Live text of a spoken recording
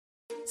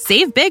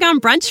Save big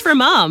on brunch for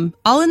mom,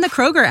 all in the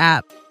Kroger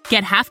app.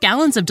 Get half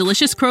gallons of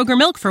delicious Kroger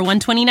milk for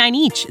 $1.29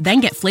 each.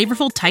 Then get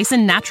flavorful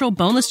Tyson natural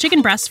boneless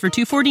chicken breasts for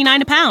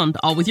 $2.49 a pound,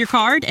 all with your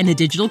card and a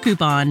digital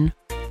coupon.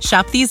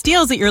 Shop these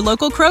deals at your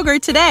local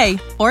Kroger today,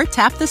 or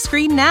tap the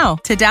screen now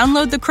to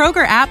download the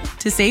Kroger app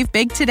to save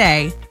big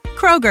today.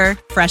 Kroger,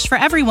 fresh for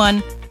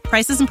everyone.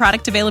 Prices and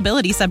product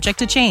availability subject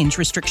to change.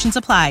 Restrictions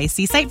apply.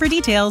 See site for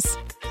details.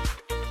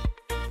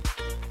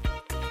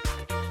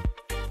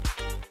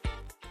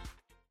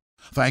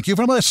 Thank you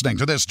for listening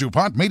to this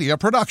DuPont Media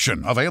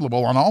production,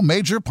 available on all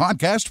major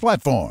podcast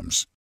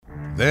platforms.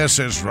 This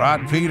is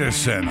Rod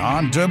Peterson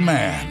on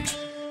demand.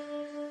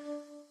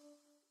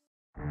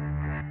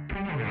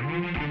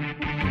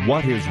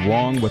 What is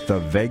wrong with the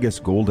Vegas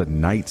Golden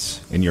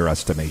Knights, in your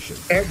estimation?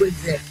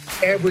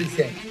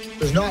 Everything.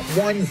 There's not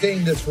one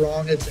thing that's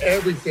wrong. It's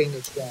everything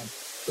that's wrong.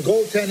 The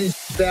goaltending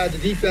is bad. The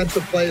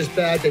defensive play is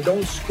bad. They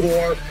don't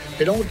score.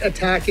 They don't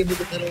attack into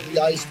the middle of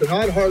the ice. They're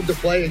not hard to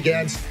play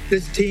against.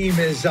 This team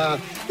is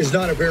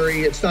not a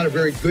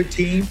very good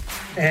team,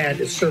 and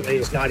it certainly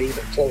is not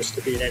even close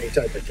to being any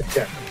type of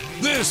contender.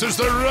 This is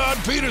the Rod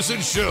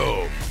Peterson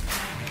Show.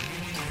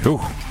 Ooh.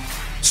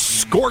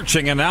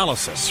 Scorching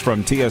analysis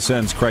from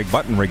TSN's Craig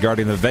Button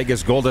regarding the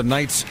Vegas Golden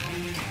Knights.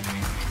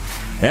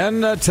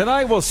 And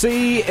tonight we'll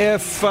see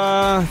if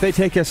they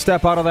take a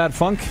step out of that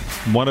funk.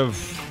 One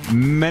of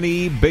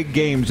many big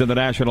games in the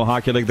National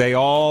Hockey League. They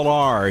all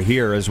are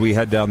here as we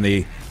head down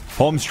the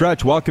home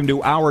stretch. Welcome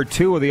to Hour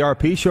 2 of the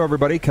RP Show,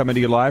 everybody. Coming to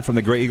you live from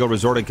the Grey Eagle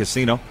Resort and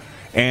Casino.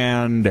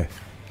 And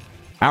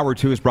Hour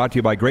 2 is brought to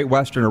you by Great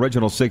Western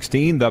Original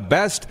 16, the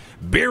best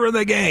beer in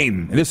the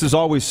game. And this is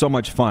always so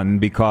much fun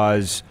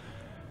because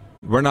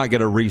we're not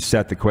going to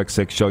reset the Quick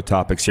Six show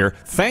topics here.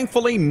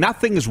 Thankfully,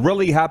 nothing's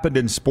really happened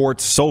in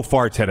sports so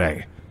far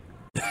today.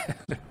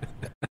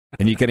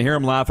 And you can hear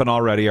him laughing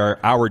already. Our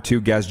Hour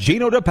 2 guest,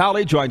 Gino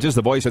Paoli, joins us,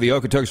 the voice of the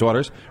Okotoks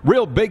Waters.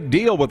 Real big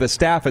deal with the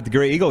staff at the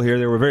Grey Eagle here.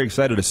 They were very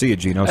excited to see you,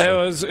 Gino.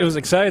 So. It was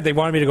excited. They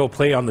wanted me to go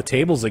play on the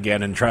tables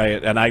again and try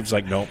it. And I was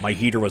like, no, my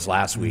heater was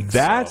last week.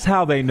 That's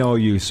how they know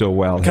you so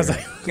well. Because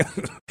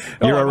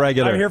you're a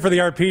regular. I'm here for the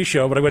RP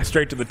show, but I went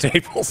straight to the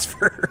tables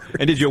for.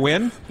 And did you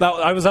win? No,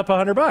 I was up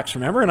 $100,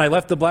 remember? And I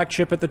left the black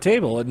chip at the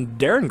table, and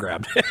Darren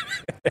grabbed it.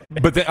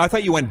 But I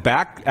thought you went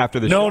back after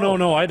the show.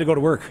 No. I had to go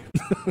to work.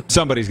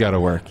 Somebody's got to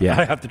work, yeah.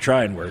 I have to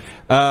try and work.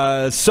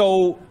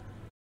 So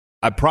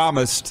I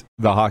promised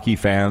the hockey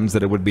fans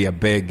that it would be a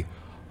big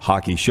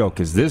hockey show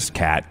because this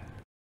cat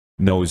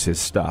knows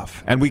his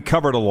stuff. And we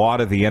covered a lot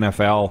of the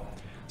NFL,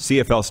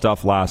 CFL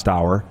stuff last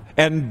hour.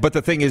 But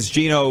the thing is,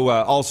 Gino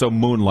also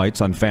moonlights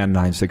on Fan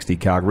 960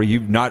 Calgary.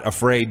 You're not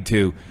afraid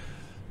to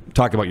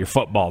talk about your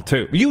football,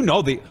 too. What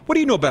do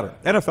you know better,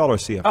 NFL or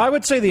CFL? I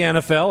would say the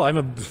NFL.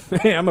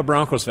 I'm a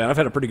Broncos fan. I've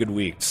had a pretty good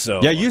week.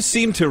 So yeah, you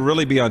seem to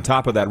really be on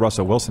top of that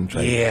Russell Wilson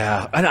trade.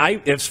 Yeah,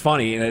 and it's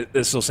funny, and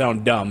this will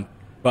sound dumb,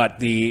 but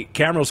the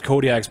Camrose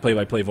Kodiak's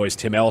play-by-play voice,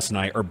 Tim Ellis, and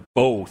I are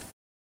both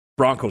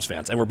Broncos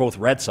fans, and we're both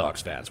Red Sox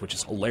fans, which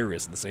is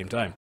hilarious at the same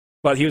time.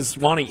 But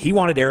he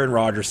wanted Aaron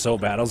Rodgers so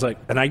bad. I was like,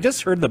 and I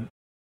just heard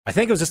I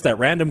think it was just that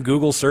random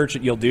Google search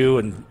that you'll do,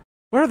 and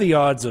what are the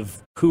odds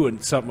of who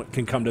and someone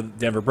can come to the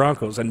Denver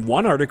Broncos? And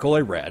one article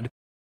I read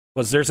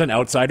was there's an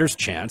outsider's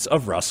chance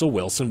of Russell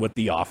Wilson with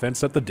the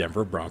offense that the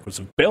Denver Broncos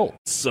have built.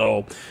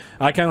 So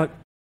I kind of like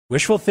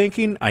wishful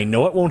thinking. I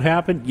know it won't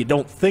happen. You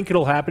don't think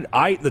it'll happen.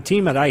 The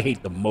team that I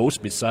hate the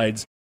most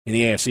besides in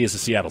the AFC is the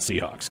Seattle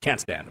Seahawks. Can't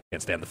stand them.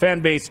 Can't stand the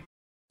fan base.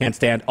 Can't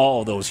stand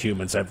all of those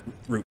humans that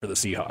root for the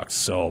Seahawks.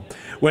 So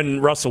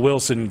when Russell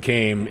Wilson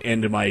came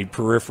into my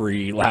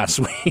periphery last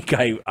week,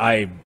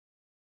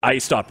 I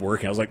stopped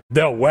working. I was like,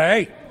 no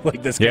way.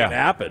 Like, this can't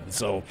happen.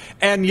 So,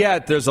 and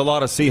yet, there's a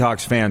lot of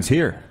Seahawks fans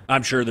here.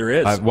 I'm sure there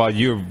is. Well,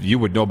 you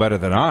would know better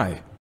than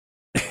I.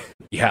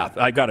 Yeah,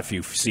 I got a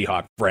few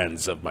Seahawks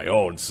friends of my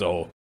own,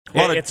 so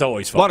it's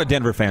always fun. A lot of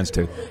Denver fans,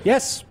 too.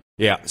 Yes.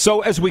 Yeah.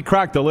 So, as we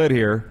crack the lid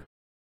here,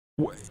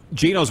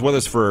 Gino's with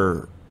us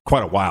for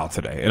quite a while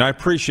today, and I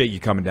appreciate you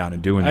coming down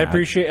and doing that.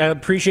 I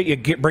appreciate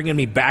you bringing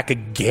me back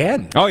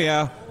again. Oh,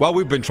 yeah. Well,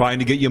 we've been trying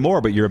to get you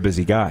more, but you're a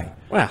busy guy.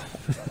 Well,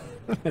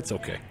 it's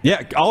okay.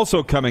 Yeah,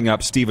 also coming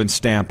up, Steven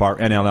Stamp, our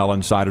NLL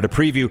insider, to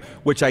preview,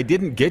 which I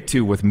didn't get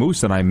to with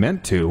Moose, and I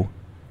meant to,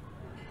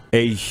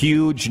 a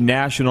huge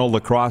National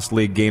Lacrosse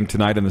League game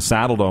tonight in the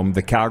Saddledome,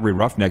 the Calgary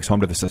Roughnecks home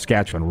to the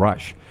Saskatchewan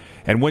Rush.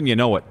 And wouldn't you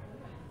know it,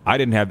 I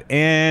didn't have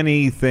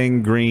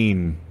anything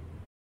green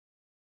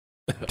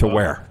to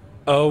wear.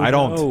 I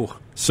don't. No.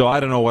 So I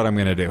don't know what I'm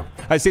going to do.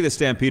 I see the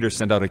Stampeders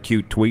sent out a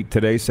cute tweet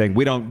today saying,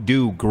 we don't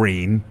do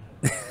green.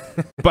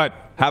 But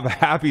have a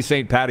happy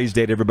St. Paddy's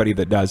Day to everybody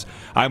that does.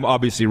 I'm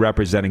obviously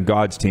representing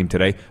God's team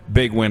today.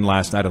 Big win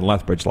last night in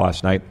Lethbridge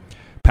last night.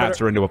 Pats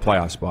are into a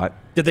playoff spot.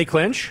 Did they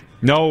clinch?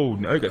 No,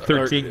 they got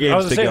 13 games I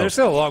was to saying, go. there's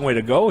still a long way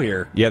to go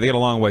here. Yeah, they got a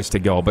long ways to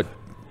go. But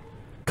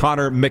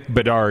Connor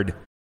McBedard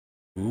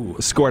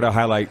scored a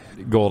highlight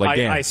goal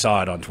again. I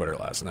saw it on Twitter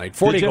last night.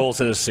 40 goals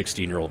to a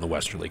 16-year-old in the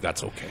Western League.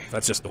 That's okay.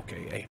 That's just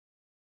okay, eh?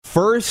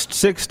 First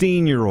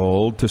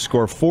 16-year-old to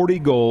score 40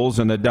 goals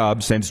in the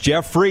dub since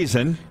Jeff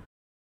Friesen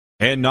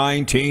in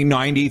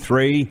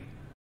 1993.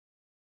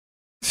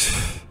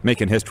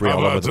 Making history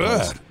all over the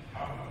place.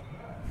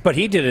 But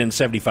he did it in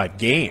 75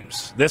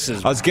 games. I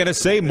was going to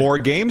say more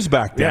games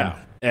back then. Yeah,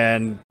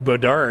 and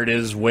Bedard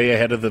is way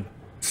ahead of the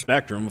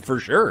spectrum for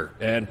sure.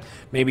 And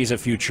maybe he's a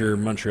future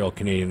Montreal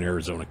Canadian,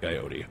 Arizona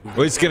Coyote.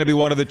 Well, it's going to be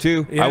one of the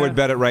two. Yeah. I would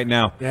bet it right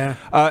now. Yeah.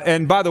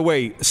 And by the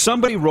way,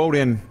 somebody wrote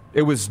in,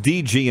 it was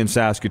DG in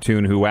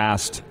Saskatoon who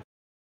asked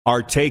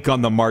our take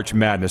on the March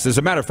Madness. As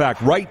a matter of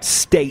fact, Wright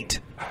State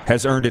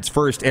has earned its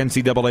first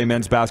NCAA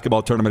men's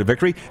basketball tournament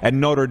victory, and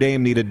Notre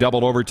Dame needed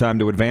double overtime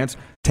to advance.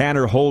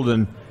 Tanner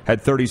Holden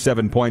had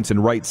 37 points,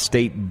 and Wright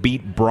State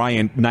beat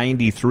Bryant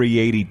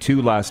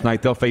 93-82 last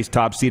night. They'll face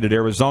top-seeded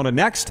Arizona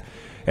next,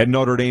 and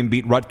Notre Dame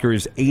beat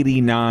Rutgers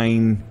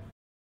 89-87.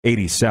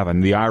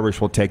 The Irish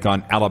will take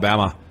on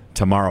Alabama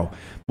tomorrow.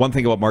 One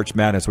thing about March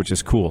Madness, which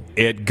is cool,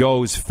 it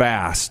goes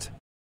fast.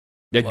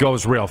 It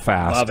goes real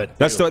fast. Love it.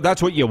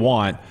 That's what you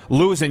want.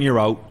 Losing, you're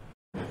out.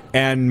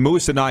 And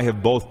Moose and I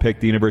have both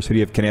picked the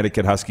University of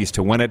Connecticut Huskies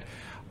to win it.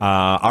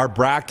 Our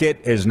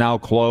bracket is now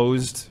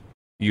closed.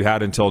 You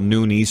had until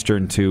noon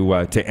Eastern to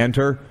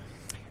enter.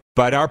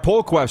 But our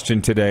poll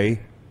question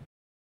today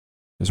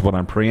is what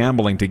I'm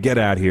preambling to get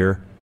at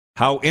here.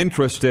 How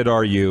interested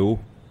are you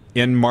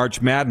in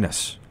March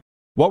Madness?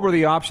 What were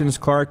the options,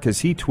 Clark? Because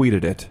he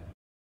tweeted it.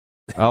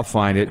 I'll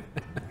find it.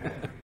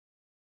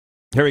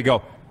 Here we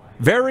go.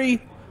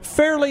 Very,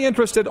 fairly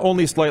interested,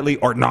 only slightly,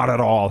 or not at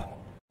all.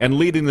 And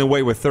leading the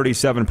way with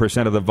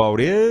 37% of the vote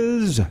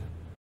is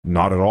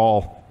not at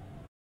all.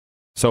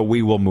 So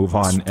we will move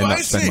on and not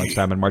spend much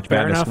time in March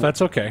Madness. Fair enough,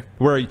 that's okay.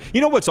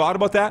 You know what's odd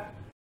about that?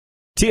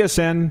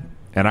 TSN,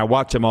 and I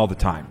watch them all the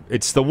time.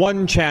 It's the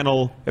one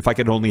channel, if I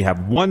could only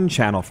have one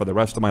channel for the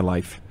rest of my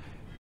life,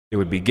 it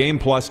would be Game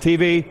Plus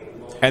TV,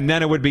 and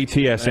then it would be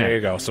TSN. There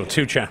you go, so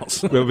 2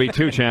 channels. It would be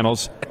 2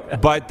 channels.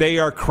 But they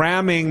are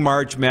cramming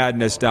March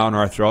Madness down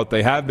our throat.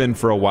 They have been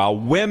for a while.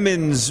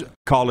 Women's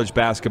college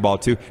basketball,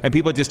 too. And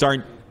people just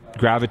aren't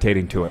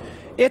gravitating to it.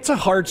 It's a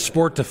hard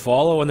sport to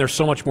follow, and there's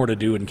so much more to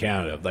do in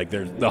Canada. Like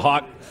the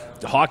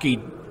hockey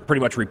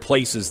pretty much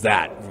replaces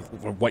that,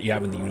 what you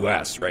have in the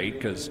U.S., right?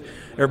 Because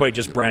everybody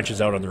just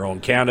branches out on their own.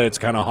 Canada, it's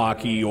kind of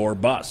hockey or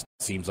bust,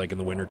 it seems like, in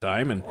the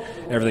wintertime. And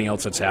everything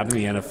else that's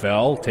happening, the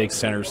NFL takes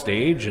center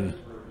stage and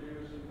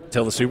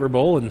till the Super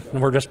Bowl, and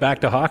we're just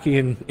back to hockey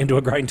and into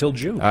a grind till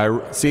June.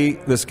 See,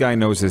 this guy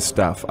knows his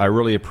stuff. I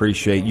really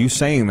appreciate you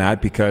saying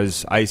that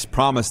because I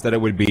promised that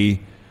it would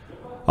be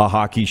a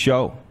hockey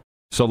show.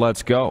 So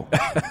let's go.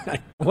 I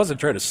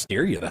wasn't trying to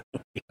steer you that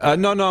way.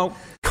 No.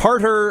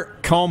 Carter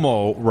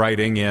Como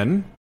writing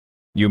in.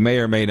 You may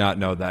or may not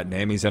know that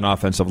name. He's an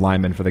offensive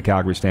lineman for the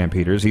Calgary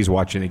Stampeders. He's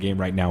watching the game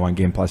right now on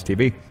Game Plus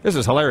TV. This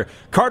is hilarious.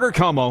 Carter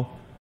Como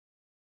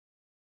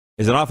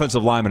is an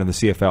offensive lineman in the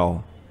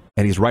CFL.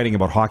 And he's writing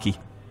about hockey.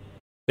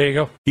 There you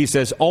go. He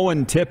says,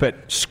 Owen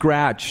Tippett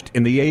scratched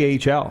in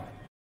the AHL.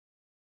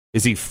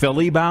 Is he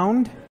Philly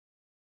bound?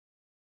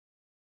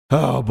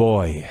 Oh,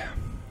 boy.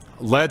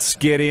 Let's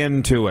get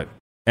into it.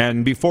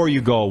 And before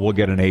you go, we'll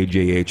get an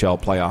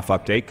AJHL playoff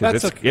update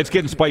because it's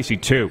getting spicy,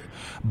 too.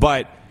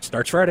 But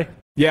starts Friday.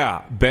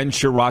 Yeah, Ben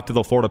Sherratt to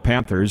the Florida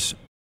Panthers.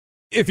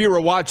 If you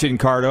were watching,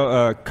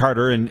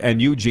 Carter,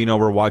 and you, Gino,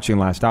 were watching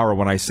last hour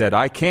when I said,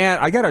 I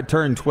got to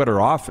turn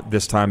Twitter off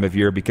this time of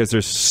year because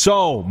there's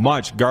so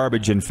much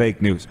garbage and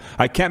fake news.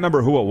 I can't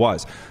remember who it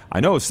was. I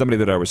know it's somebody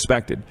that I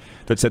respected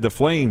that said the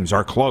Flames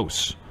are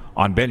close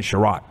on Ben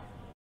Sherratt.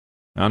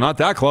 Now, not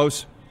that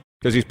close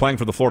because he's playing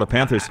for the Florida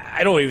Panthers.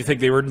 I don't even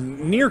think they were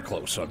near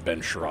close on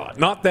Ben Sherratt.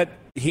 Not that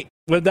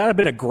would that have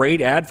been a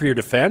great ad for your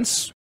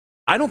defense?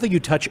 I don't think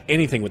you touch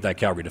anything with that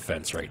Calgary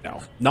defense right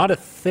now. Not a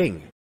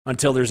thing.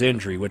 Until there's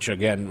injury, which,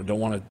 again, I don't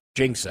want to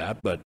jinx that,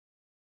 but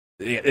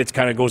it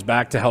kind of goes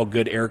back to how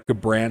good Erica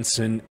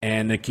Branson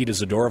and Nikita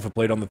Zadorov have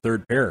played on the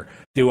third pair.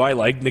 Do I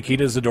like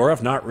Nikita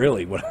Zadorov? Not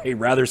really. Would I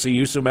rather see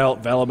Yusuf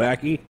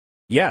Valimaki?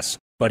 Yes,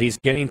 but he's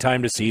getting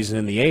time to season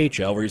in the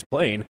AHL where he's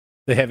playing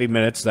the heavy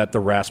minutes that the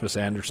Rasmus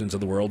Andersons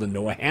of the world and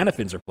Noah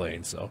Hannafins are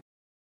playing. So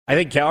I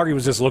think Calgary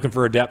was just looking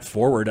for a depth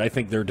forward. I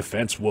think their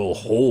defense will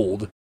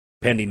hold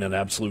pending an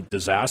absolute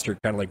disaster,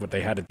 kind of like what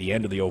they had at the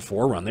end of the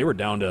 0-4 run. They were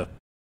down to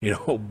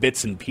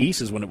bits and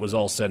pieces when it was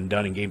all said and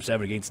done in Game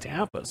 7 against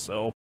Tampa.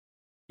 So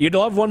you'd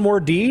love one more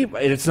D.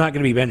 It's not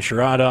going to be Ben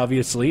Sherratt,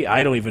 obviously.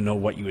 I don't even know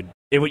what you would.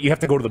 You have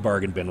to go to the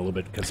bargain bin a little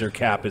bit because their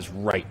cap is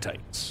right tight.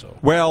 So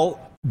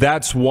well,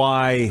 that's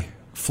why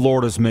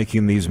Florida's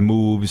making these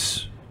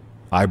moves.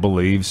 I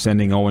believe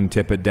sending Owen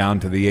Tippett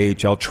down to the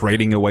AHL,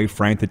 trading away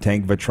Frank the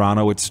Tank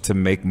Vetrano. It's to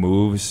make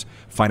moves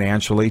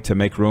financially to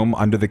make room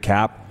under the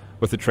cap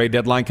with the trade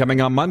deadline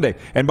coming on Monday.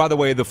 And by the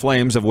way, the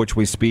Flames, of which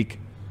we speak,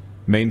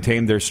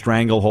 maintained their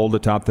stranglehold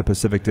atop the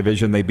Pacific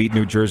Division. They beat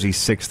New Jersey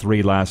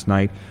 6-3 last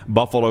night.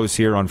 Buffalo's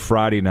here on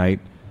Friday night.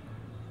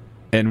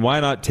 And why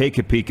not take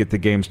a peek at the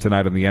games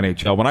tonight in the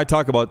NHL? When I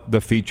talk about the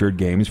featured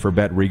games for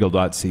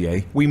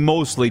betregal.ca, we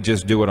mostly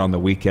just do it on the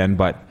weekend.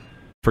 But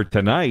for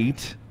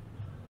tonight,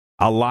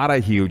 a lot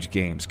of huge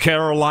games.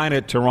 Carolina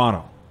at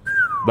Toronto.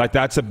 Like,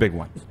 that's a big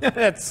one.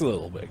 That's a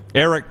little big.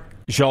 Eric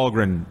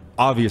Kjellgren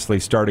obviously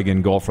starting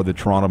in goal for the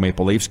Toronto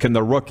Maple Leafs. Can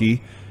the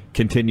rookie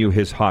continue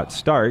his hot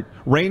start?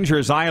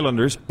 Rangers,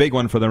 Islanders, big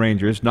one for the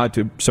Rangers, not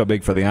too so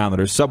big for the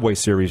Islanders. Subway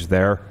Series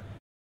there.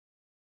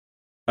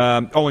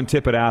 Owen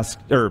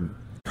Tippett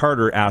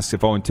Carter asks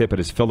if Owen Tippett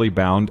is Philly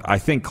bound. I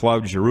think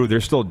Claude Giroux, they're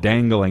still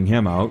dangling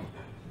him out.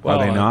 Well,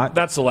 are they not?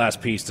 That's the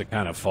last piece to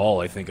kind of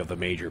fall, I think, of the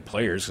major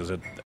players, because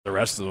the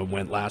rest of them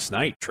went last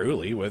night,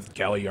 truly, with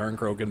Calle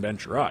Yarncroke and Ben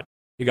Sherratt.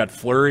 You got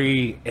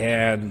Fleury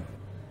and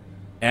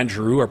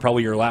Giroux are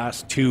probably your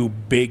last two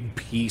big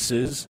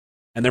pieces,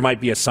 and there might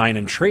be a sign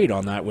and trade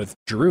on that with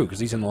Giroux, because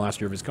he's in the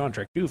last year of his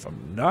contract, too, if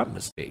I'm not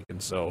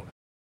mistaken. So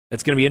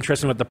it's going to be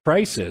interesting what the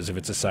price is if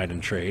it's a sign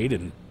and trade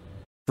and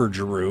for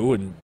Giroux.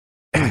 And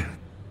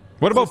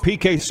what about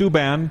PK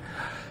Subban?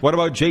 What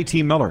about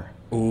JT Miller?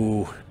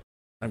 Ooh.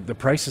 The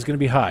price is going to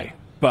be high,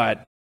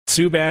 but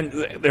Subban,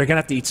 they're going to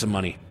have to eat some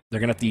money.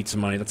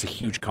 That's a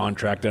huge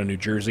contract out of New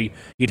Jersey.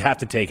 You'd have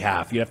to take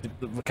half. You have to,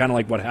 kind of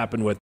like what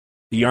happened with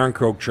the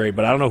Yarncroke trade,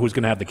 but I don't know who's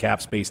going to have the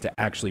cap space to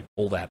actually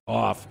pull that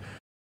off.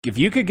 If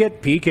you could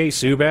get PK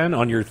Subban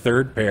on your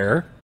third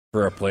pair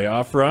for a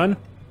playoff run,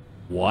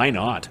 why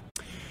not?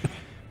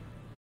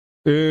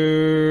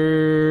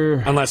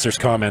 Unless there's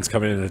comments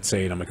coming in that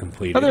saying I'm a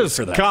complete idiot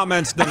for that.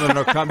 Comments,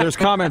 no. There's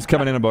comments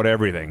coming in about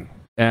everything.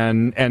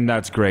 And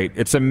that's great.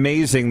 It's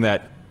amazing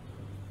that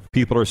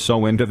people are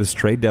so into this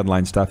trade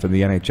deadline stuff in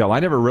the NHL. I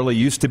never really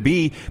used to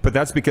be, but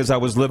that's because I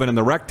was living in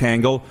the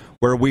rectangle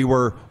where we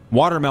were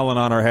watermelon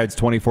on our heads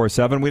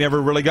 24/7. We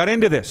never really got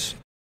into this.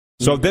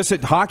 So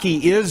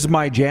hockey is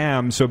my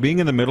jam. So being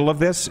in the middle of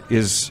this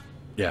is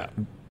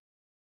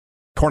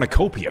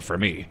cornucopia for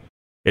me.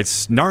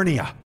 It's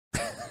Narnia.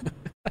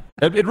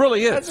 It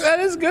really is. That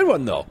is a good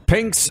one, though.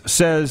 Pinks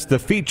says the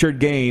featured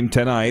game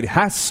tonight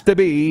has to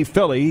be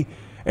Philly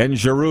and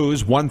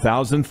Giroux's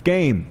 1,000th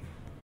game.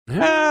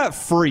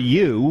 For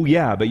you,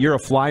 yeah, but you're a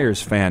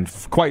Flyers fan.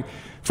 Quite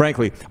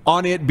frankly,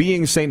 on it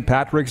being St.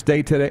 Patrick's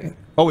Day today.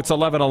 Oh, it's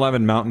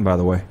 11:11 Mountain, by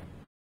the way.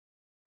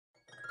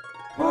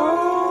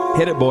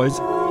 Hit it, boys.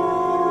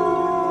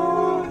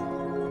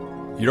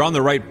 You're on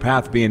the right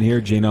path being here,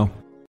 Gino.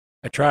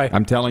 I try.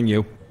 I'm telling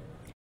you.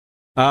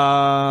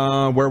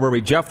 Where were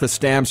we? Jeff the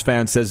Stamps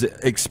fan says,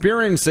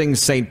 experiencing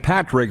St.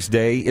 Patrick's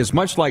Day is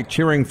much like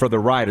cheering for the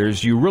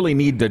Riders. You really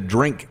need to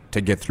drink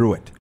to get through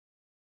it.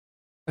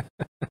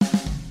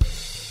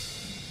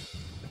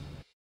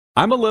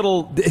 I'm a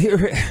little...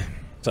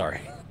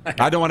 Sorry.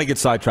 I don't want to get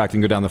sidetracked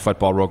and go down the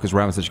football road because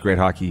we're having such great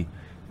hockey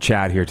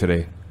chat here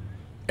today.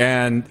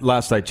 And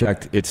last I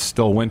checked, it's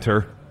still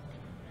winter.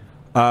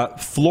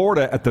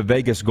 Florida at the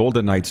Vegas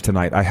Golden Knights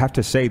tonight. I have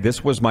to say,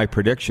 this was my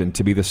prediction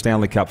to be the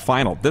Stanley Cup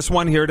final. This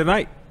one here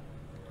tonight.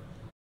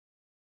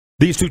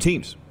 These two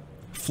teams,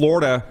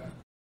 Florida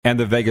and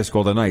the Vegas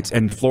Golden Knights.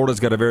 And Florida's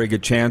got a very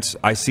good chance.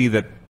 I see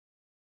that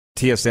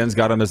TSN's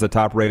got them as the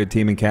top-rated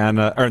team in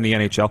Canada, or in the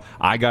NHL.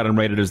 I got them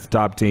rated as the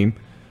top team.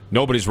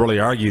 Nobody's really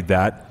argued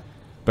that.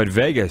 But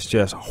Vegas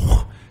just...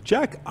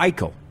 Jack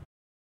Eichel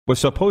was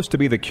supposed to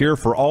be the cure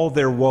for all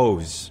their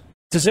woes.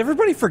 Does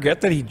everybody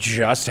forget that he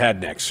just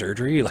had neck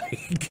surgery?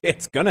 Like,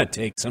 it's going to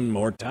take some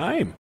more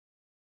time.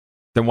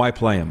 Then why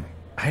play him?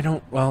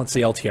 Well, it's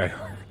the LTI.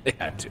 They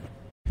had to.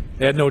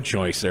 They had no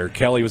choice there.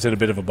 Kelly was in a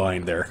bit of a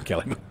bind there,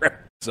 Kelly McGregor.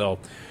 So,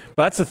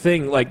 but that's the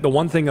thing. Like, the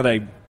one thing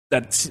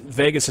that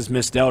Vegas has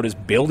missed out is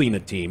building a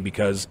team,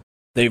 because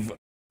they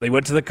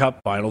went to the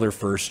Cup final their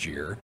first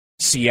year.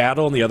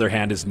 Seattle, on the other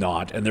hand, is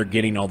not, and they're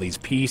getting all these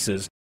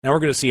pieces. Now we're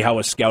going to see how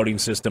a scouting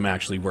system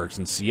actually works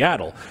in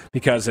Seattle,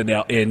 because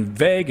in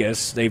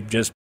Vegas they've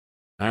just,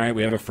 all right,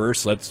 we have a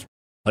first. Let's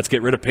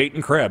get rid of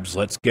Peyton Krebs.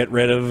 Let's get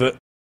rid of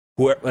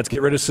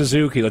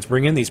Suzuki. Let's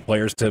bring in these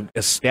players to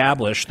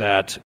establish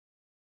that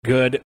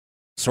good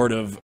sort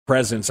of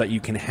presence that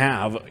you can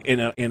have in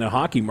a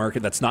hockey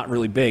market that's not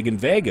really big in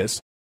Vegas.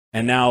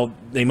 And now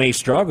they may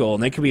struggle,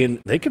 and they could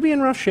be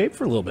in rough shape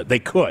for a little bit. They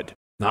could.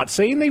 Not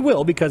saying they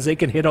will, because they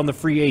can hit on the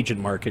free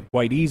agent market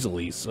quite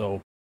easily.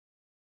 So.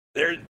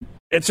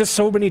 It's just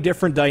so many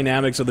different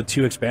dynamics of the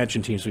two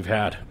expansion teams we've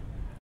had.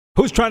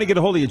 Who's trying to get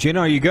a hold of you, Gino?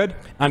 Are you good?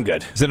 I'm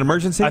good. Is it an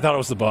emergency? I thought it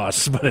was the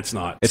boss, but it's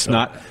not. It's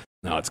not?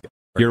 No, it's good.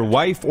 Your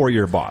wife or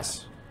your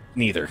boss?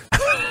 Neither.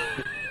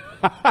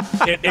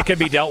 It can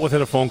be dealt with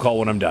in a phone call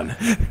when I'm done.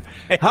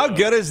 How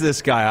good is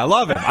this guy? I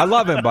love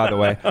him, by the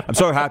way. I'm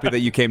so happy that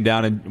you came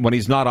down, and when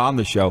he's not on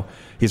the show,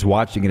 he's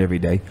watching it every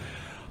day.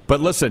 But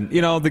listen,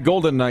 the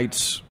Golden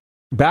Knights,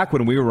 back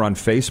when we were on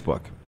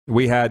Facebook,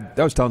 I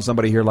was telling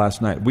somebody here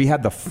last night, we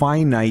had the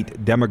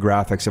finite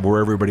demographics of where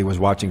everybody was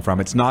watching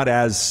from. It's not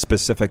as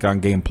specific on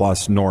Game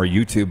Plus nor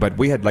YouTube, but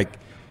we had,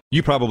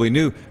 you probably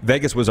knew,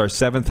 Vegas was our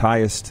 7th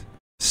highest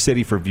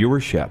city for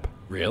viewership.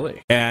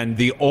 Really? And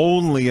the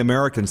only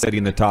American city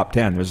in the top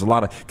 10. There's a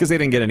lot of, because they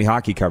didn't get any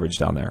hockey coverage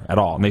down there at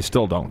all, and they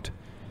still don't.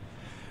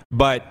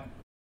 But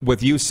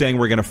with you saying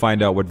we're going to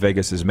find out what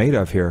Vegas is made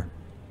of here,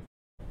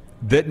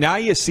 that now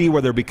you see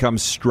where there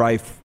becomes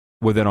strife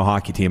within a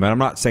hockey team. And I'm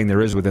not saying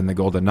there is within the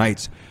Golden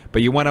Knights,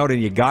 but you went out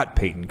and you got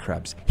Peyton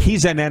Krebs.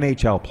 He's an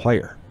NHL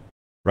player.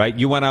 right?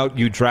 You went out,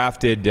 you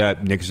drafted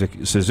Nick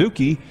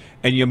Suzuki,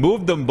 and you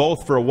moved them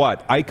both for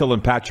what? Eichel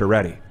and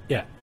Pacioretty.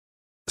 Yeah.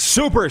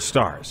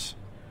 Superstars.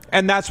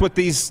 And that's what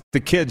the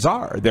kids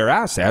are. They're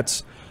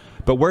assets.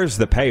 But where's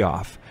the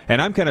payoff?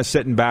 And I'm kind of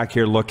sitting back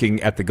here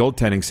looking at the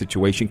goaltending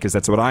situation because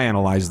that's what I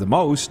analyze the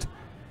most.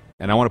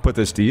 And I want to put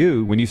this to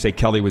you when you say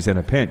Kelly was in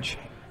a pinch.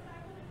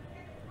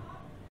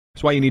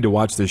 That's why you need to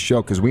watch this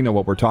show because we know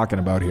what we're talking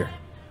about here.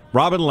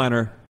 Robin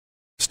Lehner,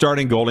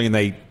 starting goalie,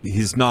 and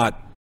he's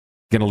not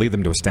going to lead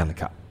them to a Stanley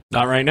Cup.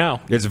 Not right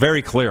now. It's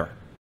very clear.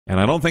 And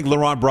I don't think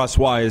Laurent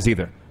Brossoit is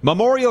either.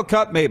 Memorial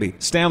Cup, maybe.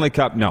 Stanley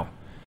Cup, no.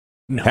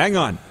 Hang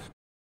on.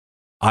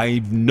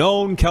 I've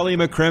known Kelly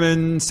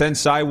McCrimmon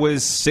since I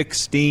was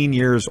 16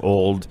 years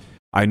old.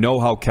 I know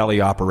how Kelly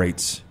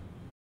operates.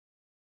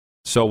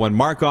 So when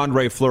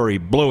Marc-Andre Fleury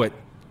blew it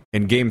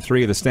in Game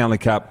 3 of the Stanley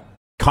Cup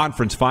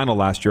Conference Final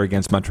last year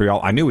against Montreal,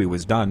 I knew he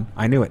was done.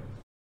 I knew it.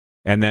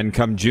 And then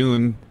come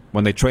June,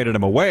 when they traded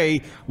him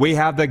away, we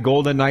have the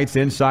Golden Knights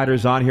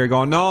insiders on here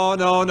going,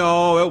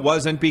 no, it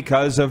wasn't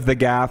because of the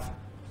gaff.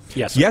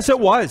 Yes, it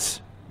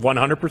was.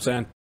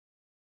 100%.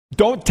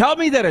 Don't tell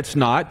me that it's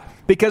not,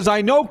 because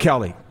I know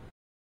Kelly.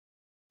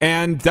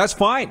 And that's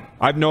fine.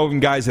 I've known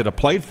guys that have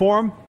played for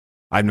him.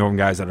 I've known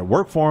guys that have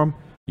worked for him.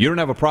 You don't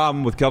have a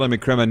problem with Kelly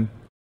McCrimmon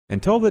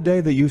until the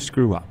day that you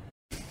screw up.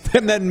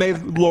 And then may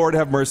the Lord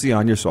have mercy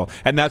on your soul.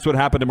 And that's what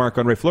happened to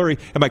Marc-Andre Fleury.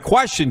 And my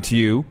question to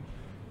you,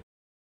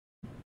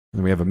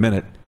 and we have a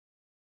minute,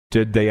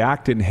 did they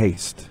act in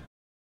haste?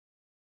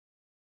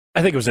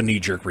 I think it was a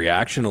knee-jerk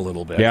reaction a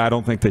little bit. Yeah, I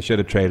don't think they should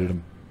have traded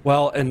him.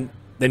 Well, and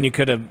then you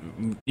could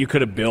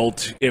have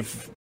built,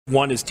 if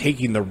one is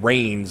taking the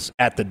reins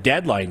at the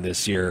deadline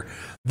this year,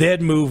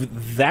 then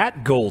move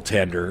that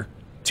goaltender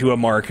to a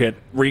market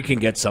where you can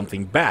get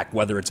something back,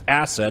 whether it's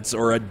assets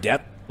or a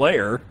depth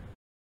player,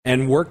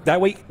 and work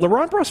that way.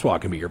 Laurent Brossoit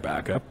can be your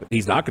backup.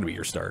 He's not going to be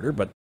your starter,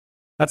 but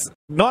that's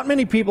not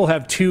many people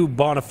have two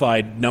bona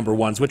fide number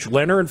ones, which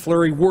Lehner and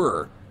Fleury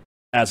were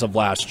as of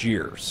last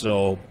year.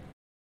 So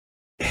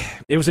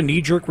it was a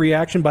knee-jerk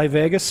reaction by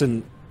Vegas,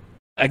 and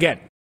again,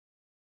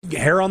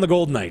 hair on the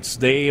Golden Knights.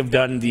 They have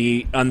done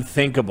the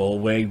unthinkable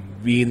way,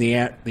 being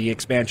the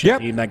expansion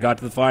team that got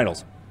to the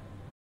finals.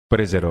 But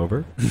is it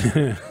over?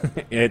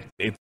 It's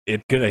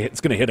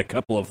gonna hit a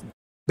couple of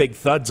big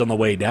thuds on the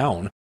way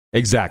down.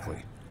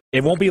 Exactly.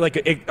 It won't be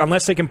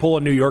unless they can pull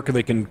a New Yorker,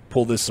 they can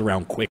pull this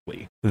around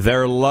quickly.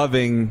 They're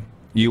loving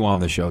you on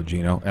the show,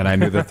 Gino, and I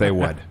knew that they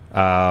would.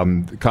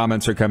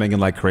 Comments are coming in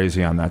like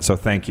crazy on that, so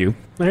thank you.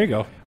 There you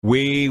go.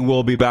 We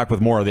will be back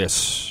with more of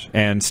this.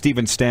 And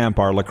Steven Stamp,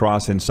 our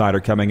lacrosse insider,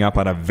 coming up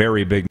on a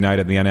very big night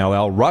at the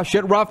NLL. Rush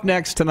at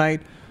Roughnecks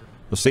tonight.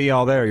 We'll see you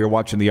all there. You're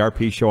watching the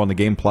RP Show on the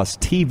Game Plus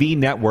TV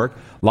network,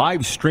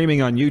 live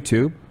streaming on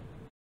YouTube,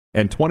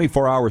 and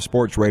 24-hour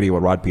sports radio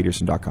at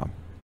rodpeterson.com.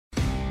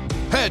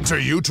 Head to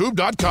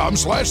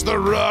youtube.com/The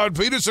Rod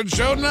Peterson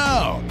Show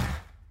now.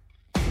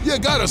 You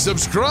gotta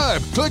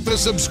subscribe. Click the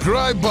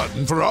subscribe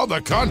button for all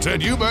the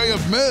content you may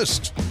have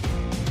missed.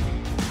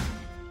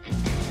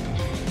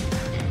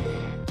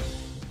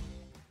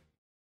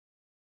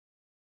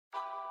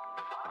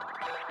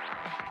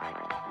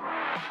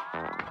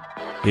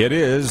 It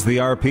is the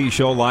RP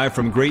Show live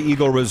from Grey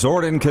Eagle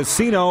Resort and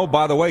Casino.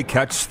 By the way,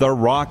 catch the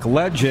rock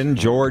legend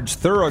George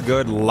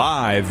Thorogood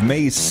live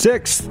May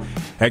 6th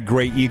at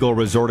Grey Eagle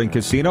Resort and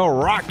Casino.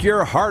 Rock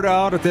your heart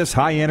out at this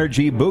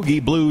high-energy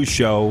boogie blues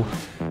show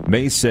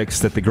May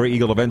 6th at the Grey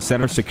Eagle Event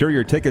Center. Secure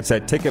your tickets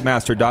at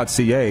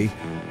Ticketmaster.ca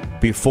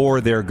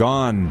before they're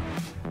gone.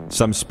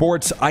 Some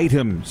sports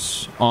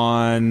items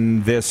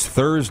on this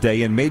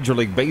Thursday in Major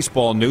League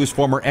Baseball news.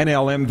 Former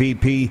NL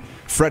MVP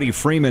Freddie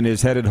Freeman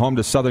is headed home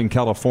to Southern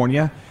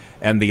California.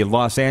 And the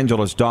Los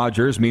Angeles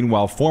Dodgers,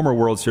 meanwhile, former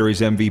World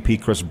Series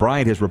MVP Chris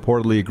Bryant has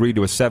reportedly agreed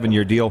to a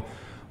 7-year deal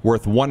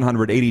worth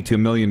 $182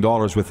 million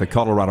with the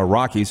Colorado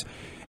Rockies.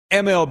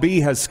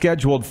 MLB has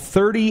scheduled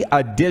 30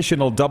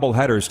 additional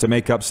doubleheaders to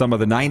make up some of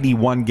the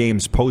 91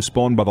 games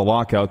postponed by the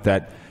lockout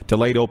that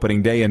delayed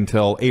opening day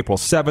until April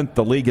 7th.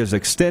 The league has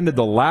extended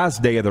the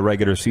last day of the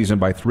regular season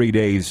by 3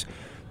 days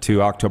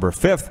to October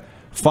 5th.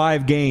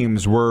 5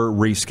 games were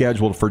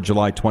rescheduled for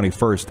July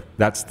 21st.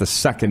 That's the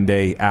second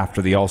day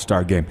after the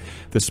All-Star game.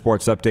 The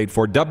sports update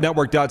for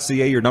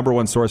dubnetwork.ca, your number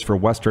one source for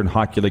Western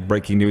Hockey League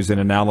breaking news and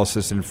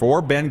analysis. And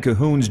for Ben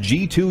Cahoon's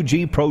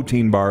G2G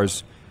protein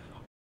bars,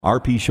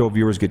 RP Show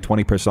viewers get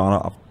 20%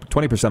 off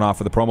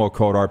with the promo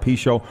code RP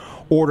Show.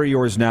 Order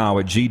yours now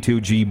at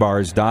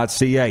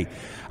g2gbars.ca.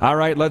 All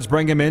right, let's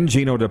bring him in.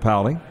 Gino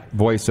Paoli,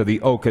 voice of the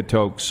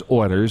Okotoks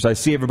Oilers. I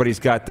see everybody's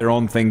got their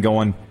own thing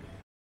going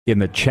in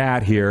the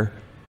chat here.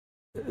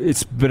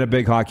 It's been a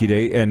big hockey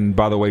day. And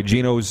by the way,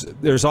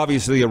 there's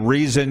obviously a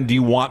reason. Do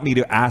you want me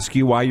to ask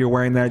you why you're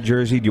wearing that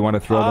jersey? Do you want to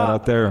throw that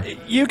out there?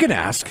 You can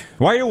ask.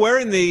 Why are you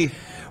wearing the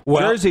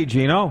jersey,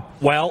 Gino?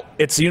 Well,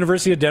 it's the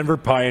University of Denver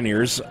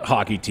Pioneers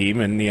hockey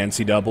team in the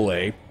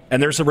NCAA.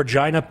 And there's a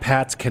Regina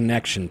Pats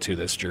connection to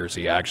this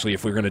jersey, actually,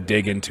 if we're going to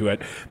dig into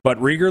it. But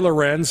Rieger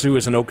Lorenz, who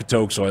is an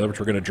Okotoks Oiler, which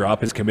we're going to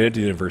drop, is committed to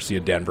the University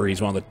of Denver.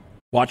 He's one of the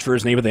Watch for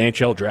his name at the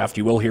NHL draft.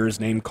 You will hear his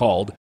name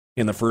called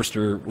in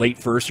the late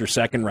first or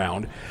second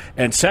round.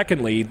 And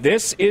secondly,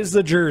 this is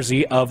the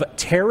jersey of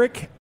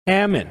Tarek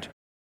Hammond.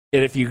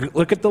 And if you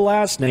look at the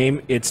last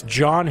name, it's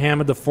John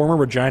Hammond, the former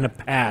Regina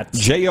Pats.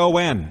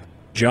 Jon.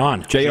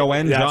 John.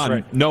 Jon, That's John.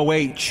 right. No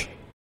H.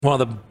 One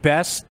of the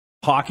best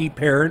hockey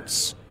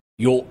parents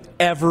you'll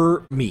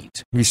ever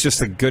meet. He's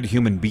just a good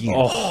human being.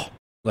 Oh,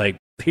 like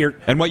here.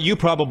 And what you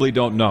probably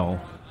don't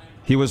know,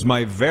 he was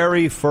my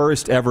very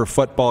first ever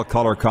football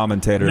color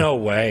commentator. No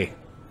way.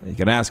 You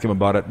can ask him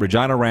about it.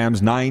 Regina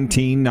Rams,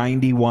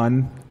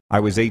 1991. I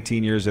was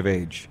 18 years of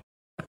age.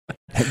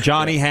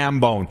 Johnny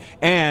Hambone.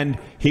 And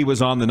he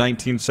was on the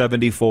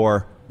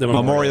 1974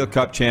 Memorial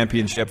Cup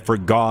Championship for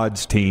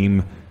God's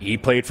team. He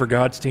played for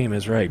God's team,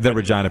 is right. The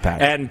Regina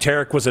Pats. And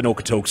Tarek was an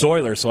Okotoks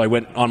Oiler, so I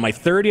went on my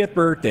 30th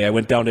birthday. I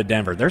went down to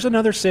Denver. There's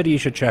another city you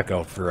should check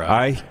out for.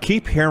 I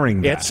keep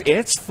hearing that.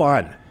 It's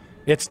fun.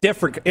 It's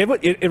different.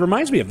 It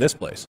reminds me of this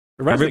place.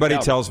 Everybody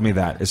tells me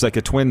that. It's like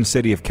a twin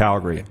city of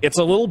Calgary. It's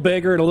a little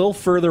bigger and a little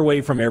further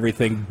away from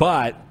everything,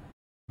 but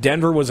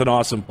Denver was an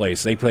awesome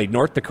place. They played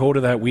North Dakota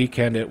that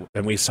weekend,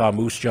 and we saw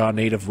Moose Jaw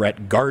native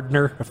Rhett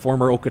Gardner, a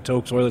former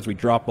Okotoks Oilers. We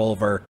drop all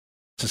of our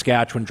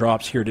Saskatchewan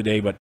drops here today,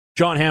 but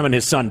John Hammond,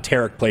 his son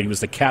Tarek, played. He was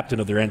the captain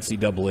of their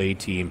NCAA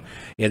team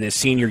in his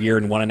senior year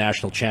and won a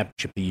national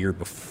championship the year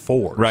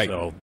before. Right.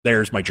 So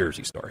there's my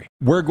jersey story.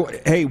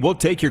 Hey, we'll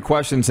take your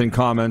questions and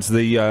comments.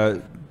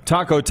 The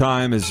Taco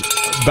Time is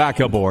back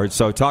aboard.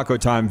 So Taco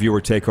Time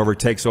viewer takeover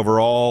takes over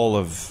all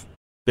of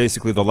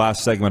basically the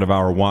last segment of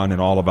Hour 1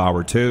 and all of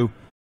Hour 2,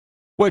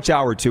 which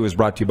Hour 2 is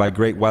brought to you by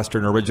Great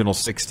Western Original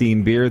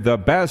 16 Beer, the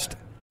best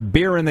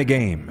beer in the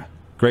game.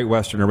 Great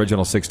Western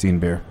Original 16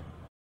 Beer.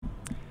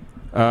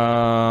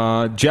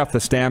 Jeff the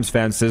Stamps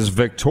fan says,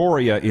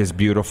 Victoria is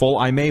beautiful.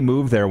 I may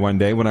move there one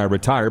day when I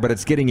retire, but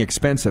it's getting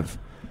expensive.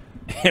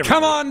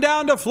 Come on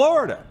down to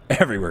Florida.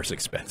 Everywhere's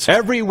expensive.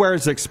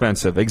 Everywhere's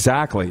expensive.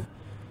 Exactly.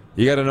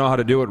 You got to know how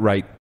to do it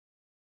right.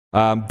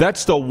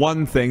 That's the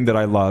one thing that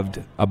I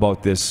loved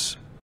about this.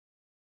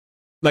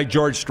 Like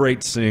George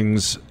Strait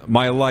sings,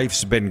 my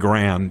life's been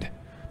grand.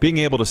 Being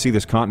able to see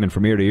this continent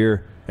from ear to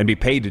ear and be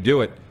paid to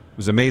do it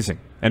was amazing.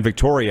 And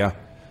Victoria,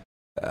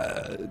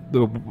 I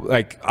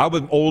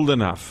was old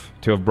enough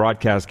to have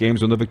broadcast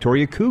games when the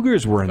Victoria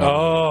Cougars were in them.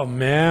 Oh,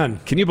 man.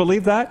 Can you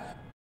believe that?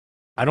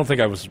 I don't think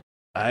I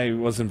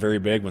wasn't very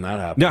big when that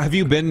happened. Now, have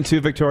you been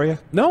to Victoria?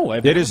 No.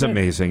 It is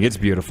amazing. It's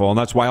beautiful, and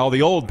that's why all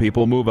the old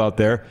people move out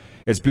there.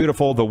 It's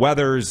beautiful. The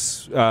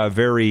weather's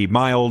very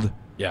mild.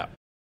 Yeah.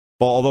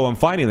 Although I'm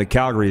finding that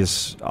Calgary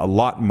is a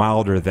lot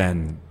milder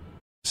than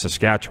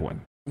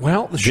Saskatchewan.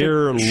 Well, the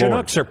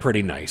Chinooks are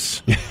pretty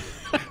nice.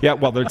 Yeah,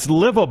 well, it's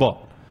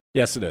livable.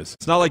 Yes, it is.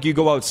 It's not like you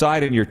go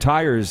outside and your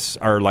tires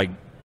are like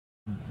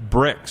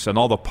bricks and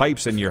all the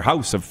pipes in your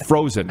house have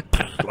frozen.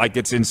 Like,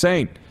 it's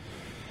insane.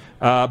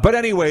 But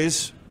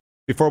anyways,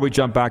 before we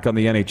jump back on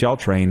the NHL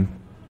train,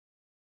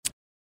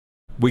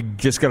 we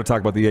just got to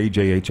talk about the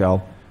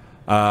AJHL.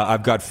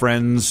 I've got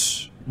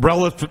friends,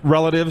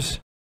 relatives.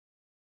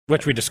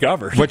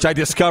 Which I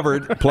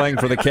discovered playing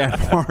for the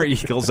Canmore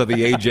Eagles of the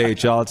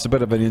AJHL. It's a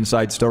bit of an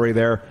inside story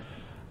there.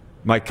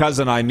 My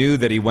cousin, I knew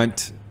that he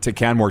went to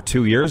Canmore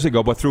 2 years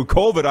ago, but through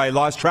COVID, I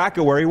lost track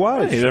of where he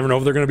was. You never know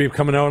if they're going to be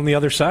coming out on the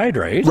other side,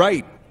 right?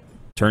 Right.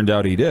 Turned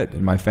out he did.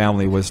 And my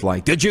family was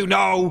like, did you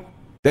know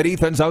that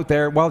Ethan's out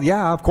there? Well,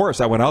 yeah, of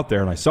course. I went out there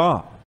and I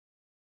saw.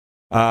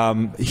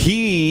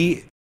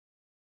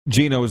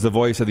 Gino is the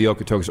voice of the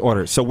Okotoks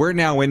Order. So we're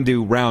now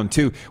into round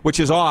 2, which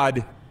is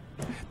odd.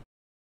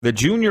 The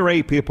Junior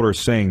A people are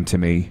saying to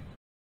me,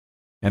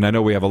 and I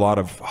know we have a lot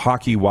of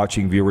hockey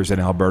watching viewers in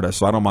Alberta,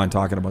 so I don't mind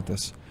talking about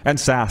this. And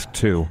Sask,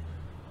 too.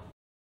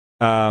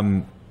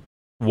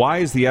 Why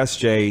is the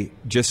SJ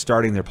just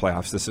starting their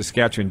playoffs, the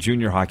Saskatchewan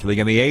Junior Hockey League,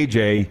 and the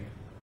AJ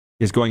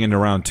is going into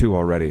round 2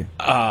 already?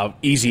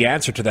 Easy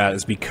answer to that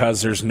is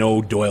because there's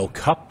no Doyle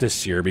Cup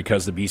this year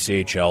because the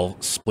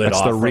BCHL split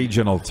off. That's the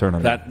regional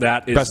tournament.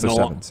 That is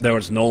that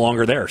was no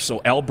longer there.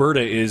 So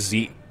Alberta is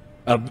an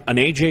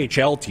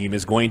AJHL team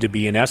is going to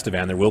be in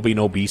Estevan. There will be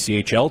no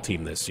BCHL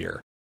team this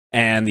year.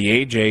 And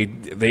the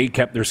AJ, they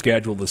kept their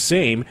schedule the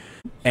same,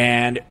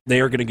 and they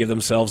are going to give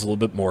themselves a little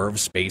bit more of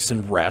space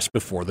and rest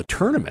before the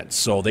tournament.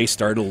 So they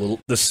started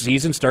the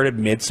season started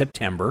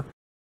mid-September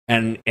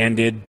and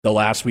ended the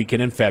last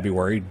weekend in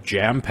February,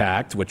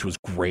 jam-packed, which was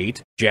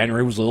great.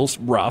 January was a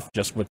little rough,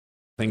 just with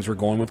things were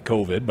going with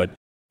COVID, but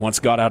once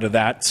got out of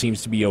that,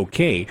 seems to be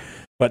okay.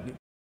 But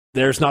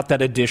there's not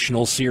that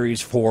additional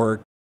series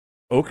for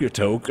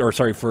Okotoks, or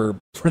sorry, for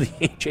the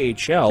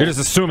AJHL. You're just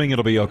assuming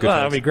it'll be Okotoks.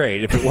 That would be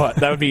great if it was.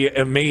 That would be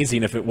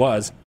amazing if it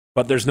was.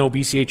 But there's no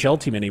BCHL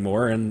team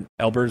anymore, and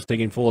Alberta's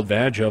taking full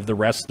advantage of the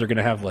rest. They're going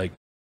to have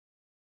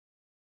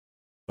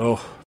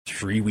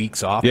 3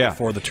 weeks off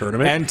before the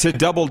tournament. And to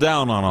double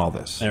down on all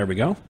this. There we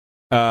go.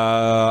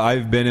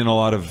 I've been in a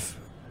lot of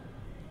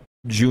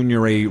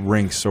Junior A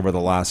rinks over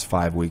the last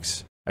 5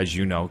 weeks, as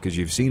you know, because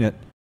you've seen it.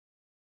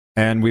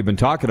 And we've been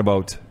talking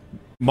about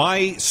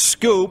my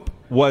scoop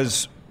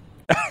was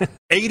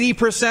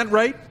 80%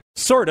 right?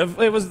 Sort of.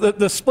 It was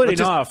the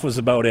splitting off was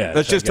about it.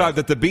 Let's just talk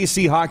that the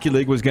BC Hockey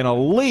League was going to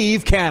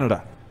leave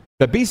Canada.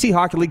 The BC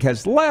Hockey League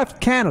has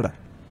left Canada.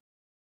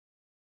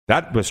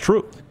 That was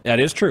true. That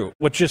is true.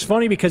 Which is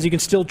funny because you can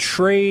still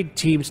trade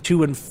teams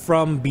to and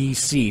from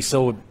BC.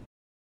 So,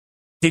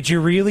 did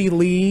you really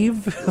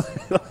leave?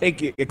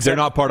 They're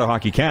not part of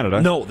Hockey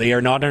Canada. No, they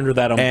are not under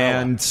that umbrella.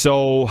 And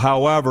so,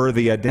 however,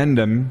 the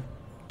addendum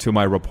to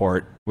my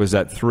report was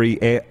that 3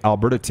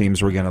 Alberta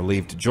teams were going to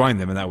leave to join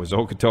them, and that was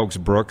Okotoks,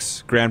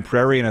 Brooks, Grand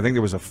Prairie, and I think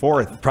there was a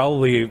fourth.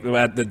 Probably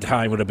at the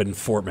time would have been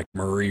Fort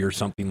McMurray or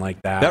something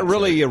like that. That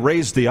really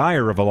raised the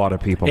ire of a lot of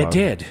people. It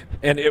did.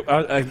 And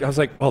I was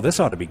like, well, this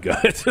ought to be good.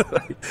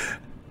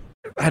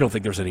 I don't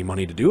think there's any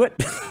money to do it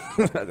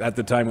at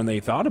the time when they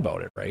thought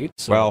about it, right?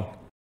 So, well,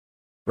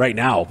 right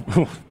now,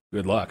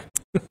 good luck.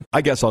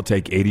 I guess I'll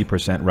take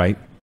 80% right.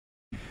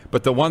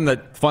 But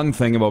the fun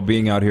thing about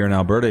being out here in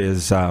Alberta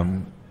is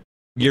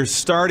you're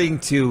starting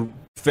to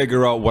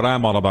figure out what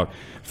I'm all about.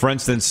 For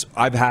instance,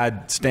 I've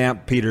had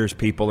Stamp Peters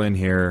people in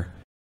here,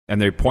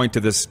 and they point to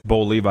this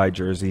Bo Levi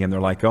jersey, and they're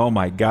like, oh,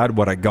 my God,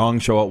 what a gong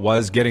show it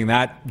was getting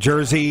that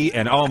jersey,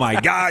 and oh, my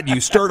God, you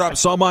stirred up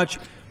so much.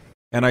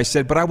 And I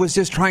said, but I was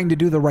just trying to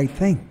do the right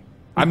thing.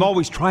 I'm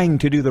always trying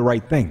to do the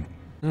right thing.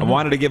 I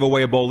wanted to give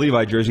away a Bo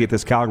Levi jersey at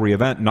this Calgary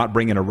event, not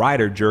bring in a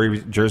Ryder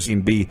jersey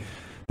and be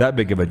that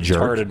big of a jerk.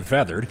 Tarred and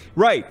feathered.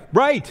 Right.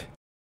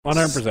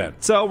 100%.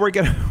 So we're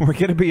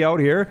gonna be out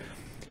here,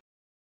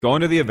 going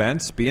to the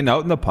events, being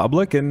out in the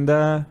public, and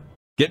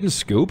getting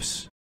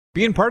scoops,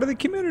 being part of the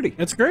community.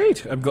 It's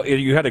great.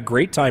 You had a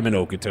great time in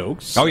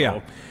Okotoks. So, yeah.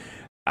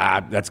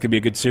 That's gonna be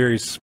a good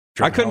series.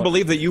 I couldn't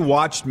believe that you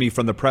watched me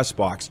from the press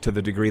box to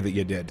the degree that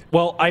you did.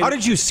 Well, how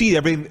did you see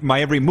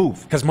my every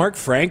move? Because Mark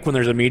Frank, when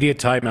there's a media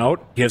timeout,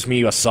 gives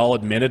me a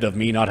solid minute of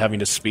me not having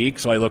to speak.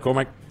 So I look over, I'm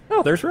like,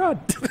 oh, there's Rod.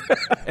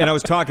 And I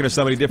was talking to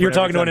somebody different. You were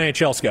talking to an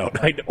NHL scout.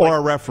 Or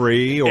a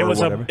referee or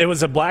whatever. It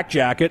was a black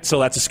jacket, so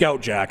that's a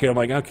scout jacket. I'm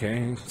like,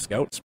 okay,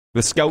 scouts.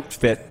 The scout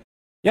fit.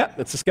 Yeah,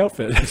 that's a scout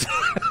fit.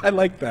 I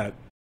like that.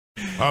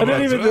 I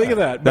didn't even think of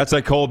that. That's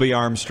like Colby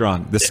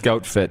Armstrong, the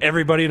scout fit.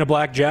 Everybody in a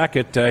black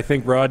jacket. I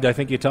think, Rod,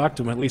 you talked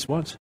to him at least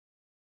once.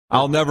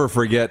 I'll never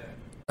forget,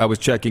 I was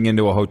checking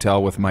into a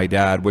hotel with my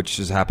dad, which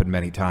has happened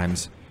many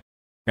times.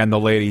 And the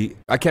lady,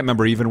 I can't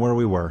remember even where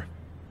we were.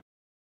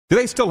 Do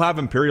they still have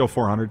Imperial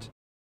 400s? It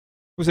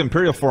was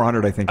Imperial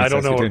 400, I think. I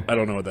don't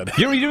know what that is.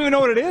 You don't even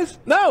know what it is?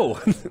 No.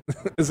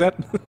 Is that?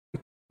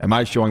 Am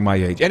I showing my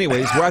age?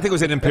 Anyways, I think it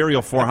was an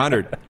Imperial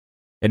 400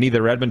 in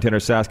either Edmonton or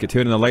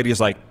Saskatoon. And the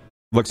lady's like,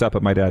 looks up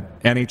at my dad,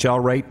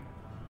 NHL rate?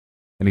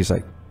 And he's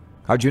like,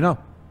 how'd you know?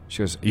 She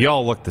goes, you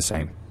all look the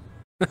same.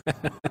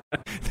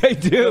 They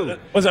do.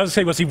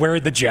 Was he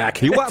wearing the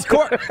jacket? Of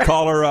course.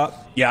 Collar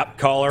up. Yep,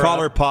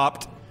 collar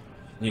popped.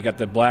 You got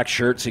the black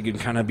shirt, so you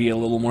can kind of be a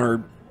little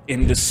more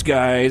in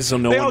disguise. So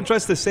they all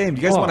dress the same.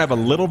 Do you guys want to have a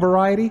little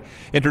variety?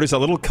 Introduce a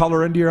little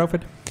color into your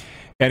outfit?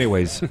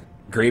 Anyways.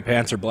 Gray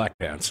pants or black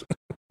pants?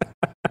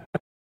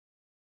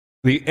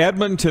 The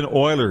Edmonton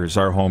Oilers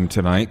are home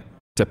tonight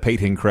to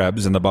Peyton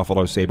Krebs and the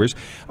Buffalo Sabres.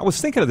 I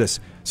was thinking of this.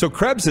 So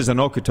Krebs is an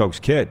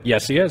Okotoks kid.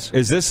 Yes, he is.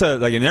 Is this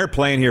and they're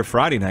playing here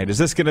Friday night. Is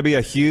this going to be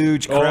a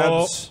huge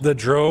Krebs? Oh, the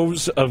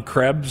droves of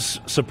Krebs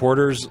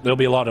supporters, there'll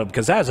be a lot of them,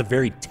 because that is a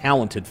very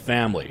talented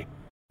family.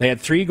 They had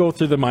 3 go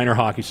through the minor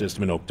hockey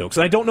system in Okotoks.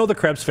 And I don't know the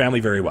Krebs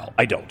family very well.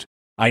 I don't.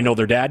 I know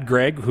their dad,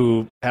 Greg,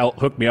 who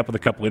hooked me up with a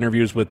couple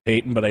interviews with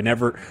Peyton, but I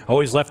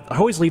always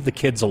leave the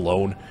kids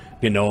alone.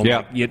 You know,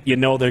 yeah. You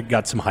know they've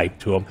got some hype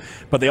to them.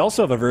 But they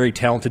also have a very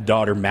talented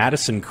daughter,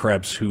 Madison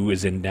Krebs, who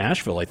is in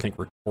Nashville, I think,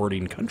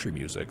 recording country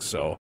music.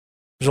 So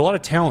there's a lot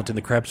of talent in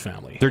the Krebs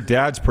family. Their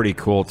dad's pretty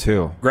cool,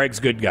 too. Greg's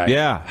a good guy.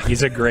 Yeah.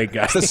 He's a great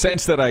guy. That's the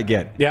sense that I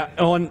get. Yeah.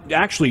 Oh, and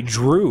actually,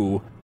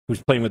 Drew,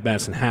 who's playing with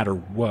Madison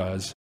Hatter,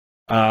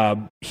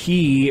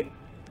 he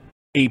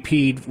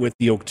AP'd with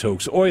the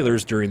Okotoks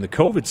Oilers during the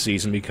COVID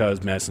season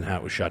because Madison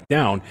Hatter was shut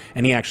down,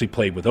 and he actually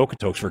played with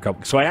Okotoks for a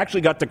couple. So I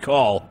actually got to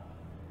call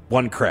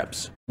one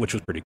Krebs, which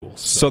was pretty cool.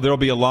 So there'll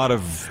be a lot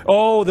of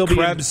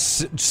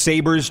Krebs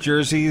Sabres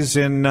jerseys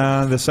in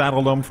the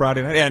Saddle Dome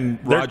Friday night and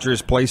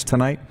Rogers Place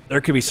tonight.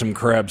 There could be some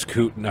Krebs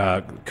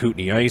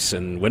Kootenay Ice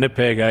and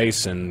Winnipeg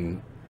Ice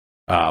and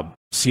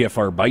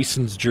CFR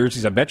Bison's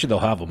jerseys. I bet you they'll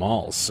have them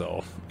all.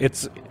 So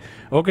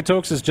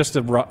Okotoks is just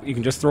you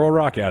can just throw a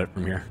rock at it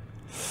from here.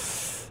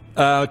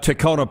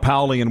 Tacona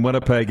Paoli in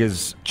Winnipeg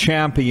is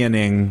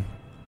championing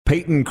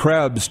Peyton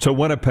Krebs to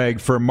Winnipeg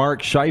for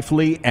Mark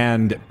Scheifele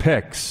and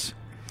picks.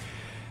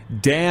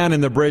 Dan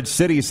in the Bridge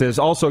City says,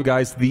 also,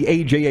 guys, the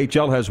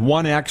AJHL has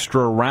one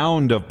extra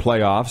round of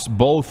playoffs.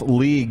 Both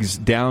leagues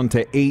down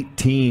to 8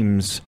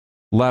 teams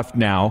left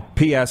now.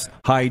 P.S.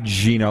 Hi,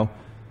 Gino.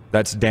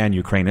 That's Dan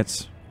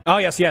Ukrainitz. Oh,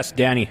 yes,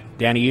 Danny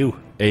U.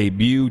 A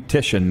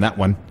beautician, that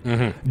one.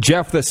 Mm-hmm.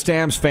 Jeff, the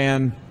Stamps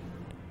fan,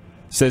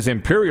 says,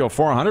 Imperial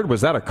 400,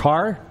 was that a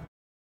car?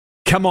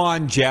 Come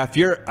on, Jeff.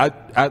 You're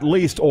at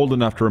least old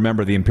enough to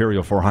remember the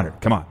Imperial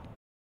 400. Come on.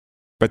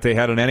 But they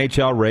had an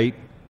NHL rate,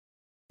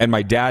 and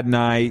my dad and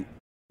I,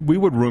 we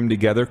would room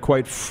together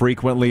quite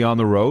frequently on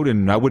the road,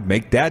 and I would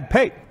make Dad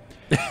pay.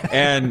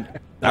 And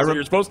That's what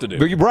you're supposed to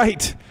do.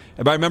 Right.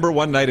 And I remember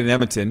one night in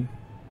Edmonton,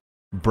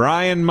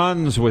 Brian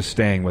Munns was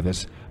staying with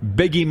us.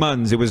 Biggie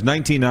Munns. It was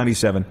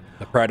 1997.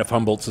 The pride of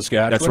Humboldt,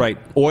 Saskatchewan. That's right.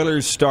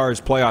 Oilers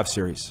Stars playoff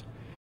series.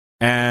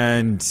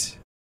 And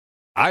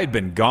I had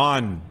been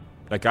gone.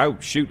 I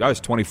was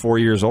 24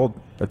 years old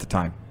at the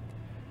time.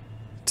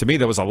 To me,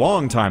 that was a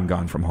long time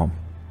gone from home.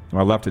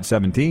 I left at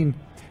 17.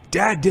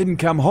 Dad didn't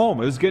come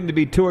home. It was getting to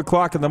be 2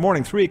 o'clock in the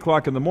morning, 3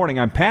 o'clock in the morning.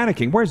 I'm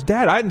panicking. Where's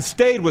Dad? I hadn't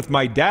stayed with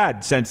my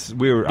dad since I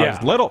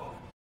was little.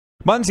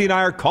 Munzie and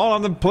I are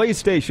calling the police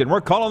station. We're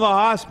calling the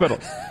hospital.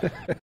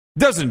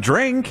 Doesn't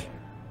drink.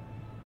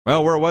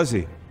 Well, where was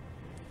he?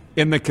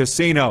 In the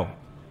casino.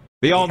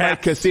 The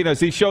all-night casinos.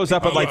 He shows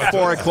up at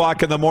 4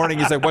 o'clock in the morning.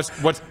 He's like,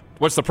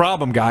 what's the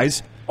problem,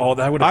 guys? Oh,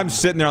 that would. I'm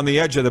sitting there on the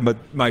edge of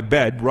my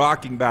bed,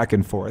 rocking back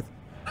and forth.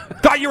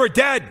 Thought you were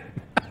dead.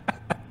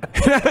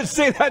 I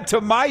say that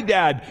to my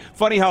dad.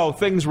 Funny how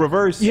things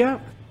reverse. Yeah.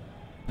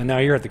 And now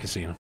you're at the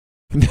casino.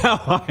 Now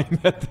I'm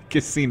at the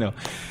casino.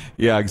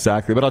 Yeah,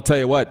 exactly. But I'll tell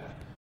you what,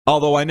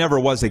 although I never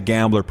was a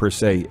gambler per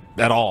se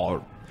at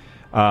all,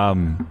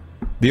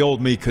 the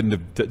old me couldn't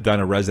have done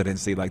a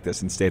residency like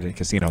this and stayed in a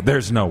casino.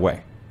 There's no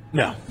way.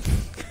 No.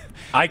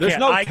 There's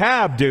no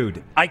cab,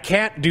 dude. I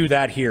can't do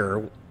that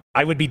here.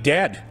 I would be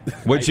dead.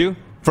 Would you?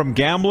 From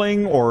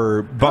gambling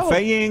or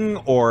buffeting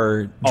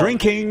or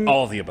drinking?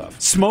 All of the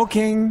above.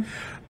 Smoking?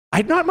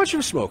 I'm not much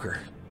of a smoker.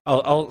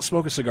 I'll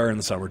smoke a cigar in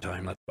the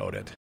summertime. That's about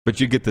it. But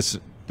you get this.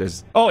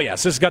 Oh,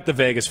 yes. This has got the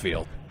Vegas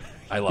feel.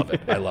 I love it.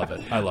 I love it.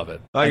 I love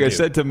it. Like I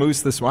said to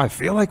Moose this morning, I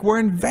feel like we're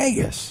in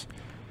Vegas.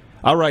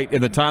 All right.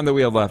 In the time that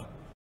we have left,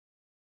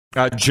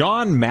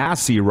 John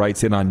Massey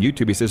writes in on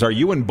YouTube. He says, are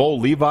you and Bo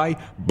Levi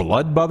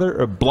blood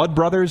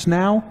brothers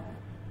now?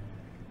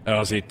 Oh,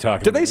 is he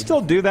talking? Do they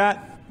still do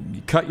that?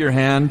 You cut your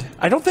hand.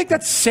 I don't think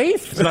that's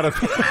safe. It's not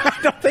I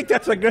don't think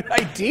that's a good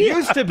idea.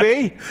 Used to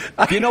be.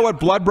 Do you know what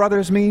blood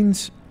brothers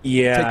means?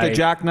 Yeah. Take the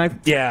jackknife?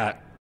 Yeah.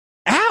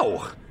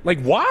 Ow!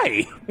 Like,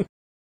 why?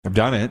 I've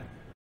done it.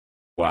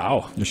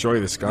 Wow. I'll show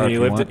you the scar.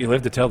 You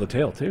live to tell the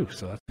tale, too,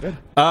 so that's good.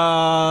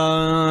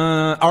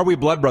 Are we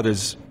blood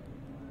brothers?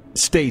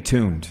 Stay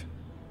tuned.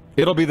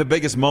 It'll be the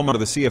biggest moment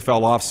of the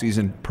CFL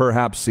offseason,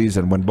 perhaps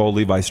season, when Bo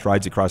Levi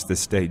strides across this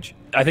stage.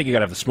 I think you got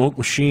to have the smoke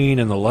machine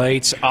and the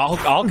lights. I'll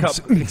come.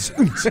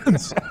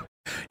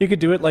 You could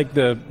do it like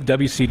the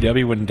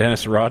WCW when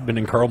Dennis Rodman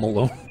and Karl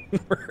Malone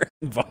were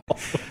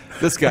involved.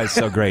 This guy's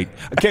so great.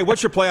 Okay,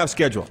 what's your playoff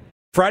schedule?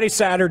 Friday,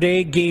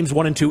 Saturday, games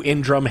 1 and 2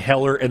 in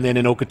Drumheller, and then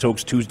in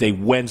Okotoks Tuesday,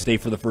 Wednesday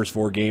for the first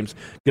 4 games.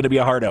 Going to be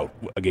a hard out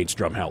against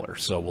Drumheller,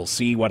 so we'll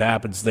see what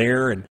happens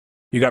there. And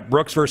you got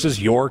Brooks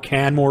versus your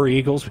Canmore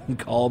Eagles. We can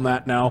call them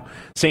that now.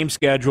 Same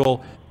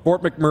schedule.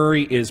 Fort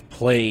McMurray is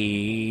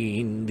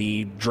playing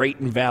the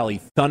Drayton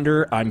Valley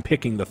Thunder. I'm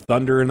picking the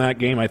Thunder in that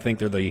game. I think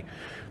they're the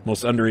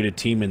most underrated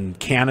team in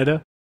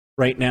Canada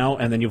right now.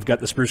 And then you've got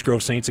the Spruce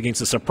Grove Saints against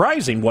the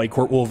surprising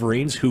Whitecourt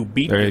Wolverines, who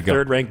beat the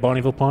third-ranked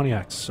Bonnyville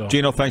Pontiacs. So,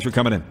 Gino, thanks for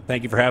coming in.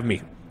 Thank you for having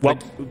me. Well,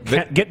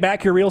 get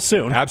back here real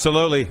soon.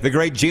 Absolutely. The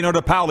great Gino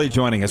Paoli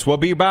joining us. We'll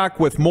be back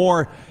with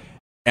more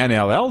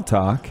NLL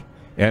talk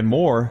and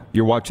more.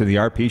 You're watching the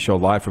RP Show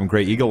live from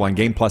Grey Eagle on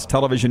Game Plus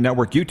Television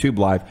Network, YouTube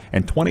Live,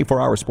 and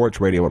 24-hour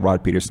sports radio at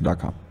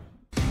rodpeterson.com.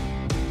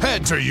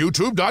 Head to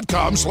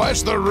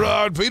youtube.com/The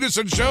Rod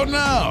Peterson Show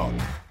now.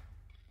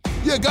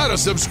 You gotta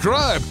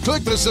subscribe.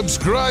 Click the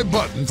subscribe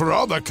button for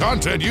all the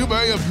content you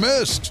may have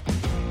missed.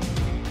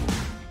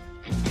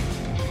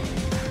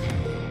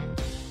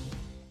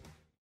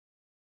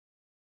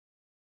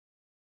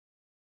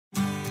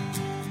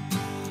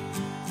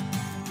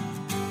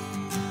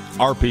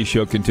 RP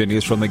Show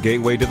continues from the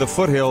Gateway to the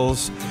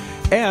Foothills.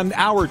 And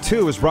Hour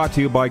 2 is brought to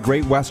you by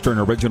Great Western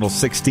Original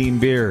 16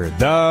 Beer,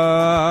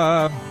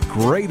 the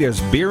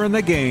greatest beer in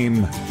the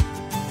game.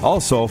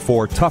 Also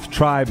for Tough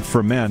Tribe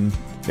for Men.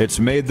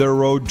 It's made their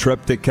road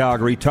trip to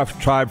Calgary. Tough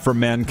Tribe for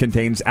Men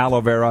contains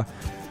aloe vera,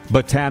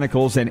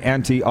 botanicals, and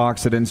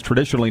antioxidants,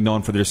 traditionally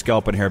known for their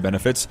scalp and hair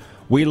benefits.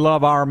 We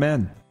love our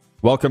men.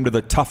 Welcome to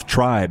the Tough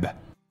Tribe.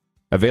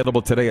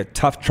 Available today at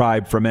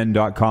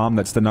toughtribeformen.com.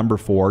 That's the number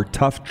 4,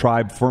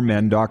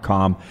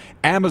 toughtribeformen.com.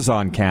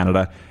 Amazon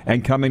Canada,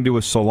 and coming to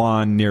a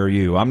salon near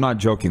you. I'm not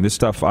joking. This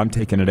stuff, I'm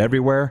taking it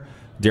everywhere.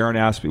 Darren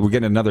asked me, we're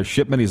getting another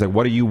shipment. He's like,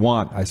 what do you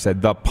want? I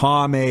said, the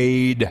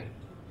pomade.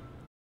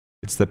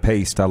 It's the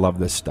paste. I love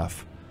this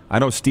stuff. I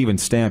know Steven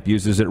Stamp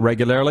uses it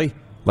regularly.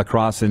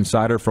 Lacrosse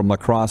Insider from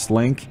Lacrosse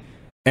Link.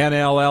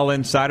 NLL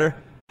Insider.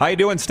 How you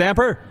doing,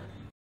 Stamper?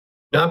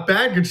 Not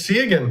bad. Good to see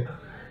you again.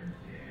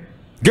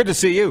 Good to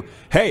see you.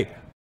 Hey,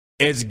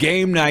 it's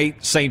game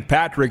night, St.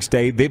 Patrick's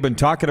Day. They've been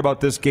talking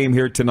about this game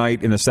here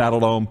tonight in the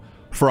Saddle Dome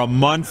for a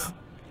month.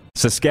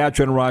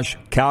 Saskatchewan Rush,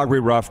 Calgary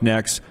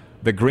Roughnecks.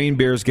 The green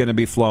beer's going to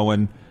be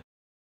flowing.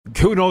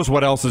 Who knows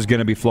what else is going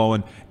to be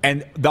flowing?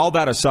 And all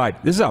that aside,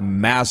 this is a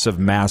massive,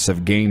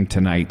 massive game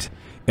tonight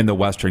in the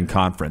Western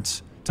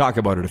Conference. Talk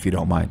about it if you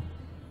don't mind.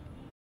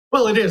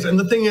 Well, it is. And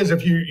the thing is,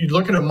 if you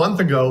look at a month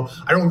ago,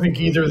 I don't think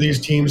either of these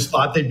teams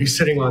thought they'd be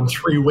sitting on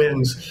 3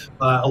 wins,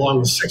 along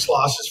with 6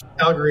 losses for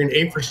Calgary and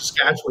 8 for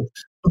Saskatchewan.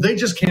 But they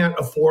just can't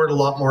afford a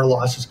lot more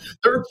losses.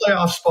 There are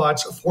playoff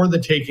spots for the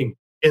taking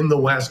in the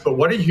West, but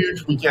what a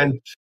huge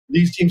weekend.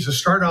 These teams will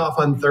start off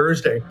on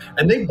Thursday,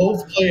 and they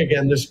both play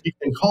again this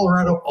weekend.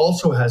 Colorado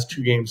also has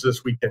 2 games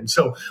this weekend.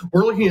 So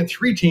we're looking at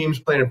 3 teams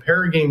playing a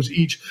pair of games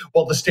each,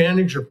 while the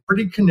standings are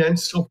pretty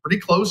condensed, still pretty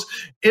close.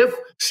 If,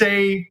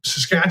 say,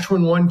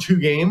 Saskatchewan won 2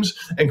 games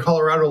and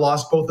Colorado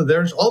lost both of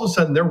theirs, all of a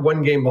sudden they're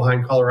 1 game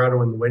behind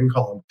Colorado in the win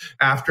column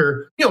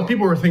after,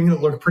 people were thinking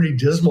it looked pretty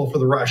dismal for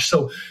the Rush.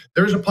 So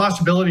there's a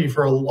possibility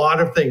for a lot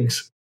of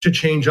things to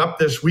change up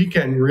this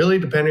weekend, really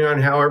depending on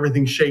how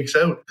everything shakes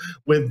out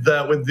with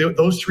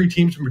those 3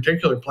 teams in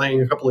particular playing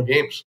a couple of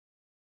games.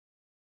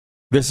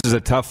 This is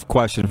a tough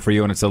question for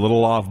you, and it's a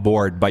little off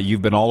board, but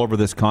you've been all over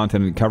this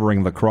continent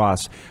covering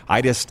lacrosse.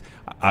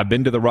 I've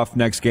been to the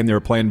Roughnecks game. They were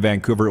playing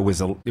Vancouver. It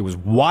was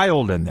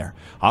wild in there.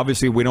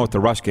 Obviously, we know what the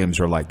Rush games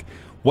are like.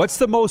 What's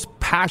the most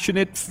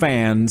passionate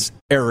fans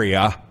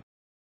area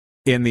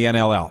in the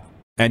NLL?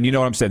 And you know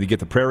what I'm saying. You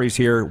get the Prairies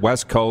here,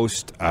 West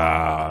Coast,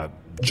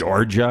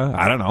 Georgia,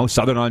 I don't know,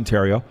 Southern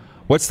Ontario.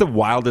 What's the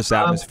wildest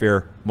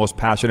atmosphere, most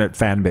passionate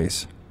fan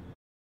base?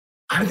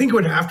 I think it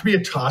would have to be a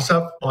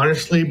toss-up,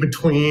 honestly,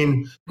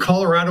 between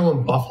Colorado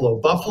and Buffalo.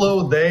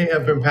 Buffalo, they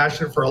have been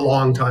passionate for a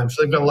long time,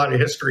 so they've got a lot of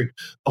history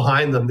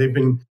behind them. They've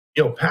been,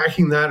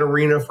 packing that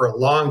arena for a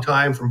long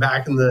time, from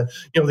back in the,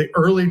 the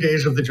early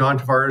days of the John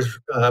Tavares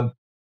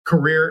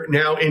career,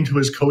 now into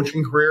his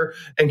coaching career.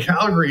 And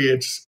Colorado,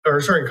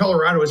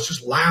 it's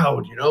just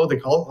loud, they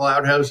call it the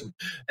Loud House,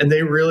 and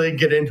they really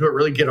get into it,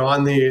 really get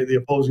on the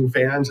opposing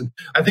fans. And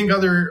I think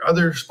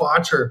other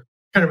spots are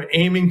kind of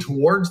aiming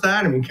towards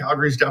that. I mean,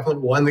 Calgary's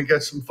definitely one that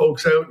gets some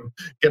folks out and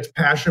gets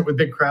passionate with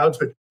big crowds,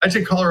 but I'd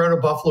say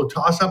Colorado, Buffalo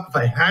toss up. If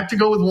I had to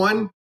go with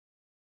one,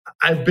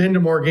 I've been to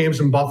more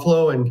games in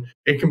Buffalo, and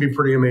it can be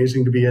pretty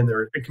amazing to be in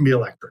there. It can be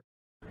electric.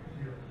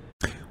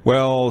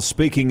 Well,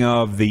 speaking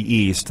of the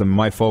East, and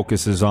my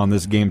focus is on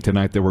this game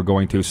tonight that we're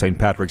going to, St.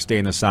 Patrick's Day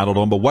in the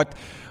Saddledome. But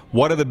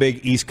what are the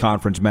big East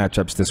Conference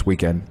matchups this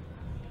weekend?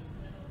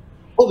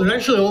 Well, there's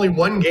actually only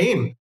one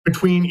game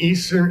between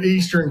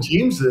Eastern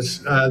teams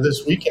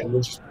this weekend,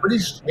 which is pretty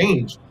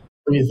strange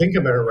when you think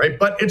about it, right?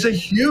 But it's a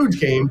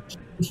huge game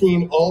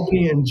between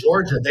Albany and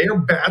Georgia. They are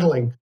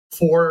battling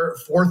for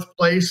 4th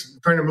place,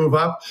 trying to move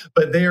up,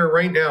 but they are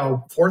right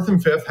now 4th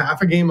and 5th, half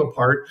a game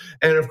apart.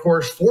 And of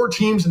course, 4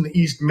 teams in the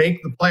East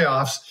make the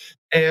playoffs,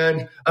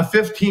 and a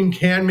 5th team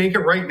can make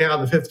it right now.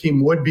 The 5th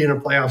team would be in a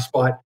playoff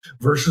spot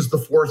versus the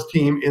 4th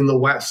team in the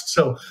West.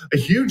 So a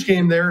huge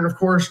game there. And of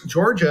course,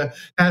 Georgia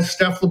has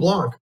Steph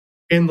LeBlanc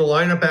in the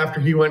lineup after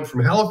he went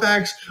from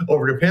Halifax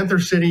over to Panther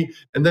City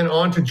and then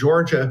on to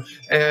Georgia.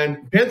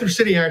 And Panther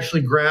City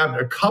actually grabbed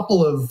a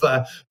couple of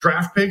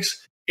draft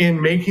picks in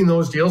making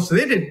those deals. So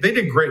they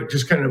did great,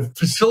 just kind of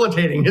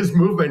facilitating his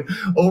movement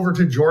over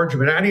to Georgia.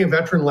 But adding a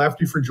veteran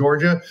lefty for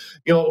Georgia,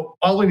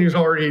 Albany's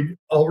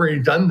already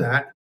done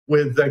that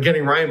with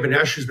getting Ryan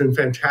Benesh, who's been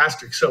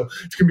fantastic. So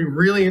it's going to be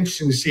really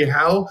interesting to see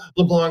how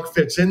LeBlanc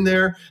fits in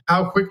there,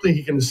 how quickly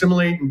he can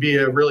assimilate and be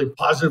a really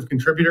positive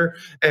contributor,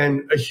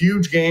 and a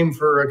huge game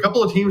for a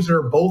couple of teams that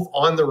are both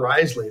on the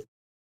rise lately.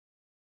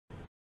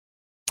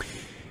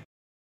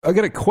 I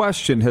got a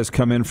question has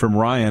come in from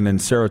Ryan in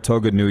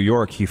Saratoga, New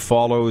York. He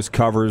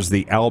covers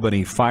the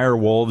Albany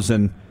Firewolves,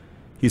 and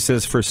he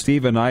says, for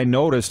Stephen, I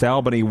noticed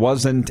Albany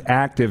wasn't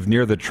active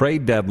near the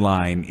trade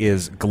deadline.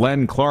 Is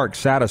Glenn Clark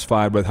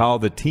satisfied with how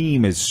the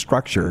team is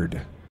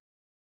structured?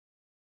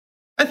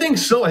 I think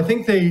so. I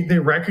think they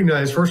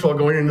recognized, first of all,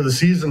 going into the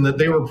season, that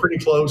they were pretty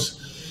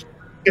close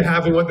to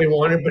having what they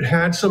wanted, but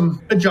had some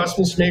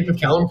adjustments to make with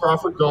Callum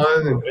Crawford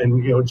gone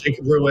and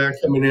Jacob Roulet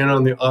coming in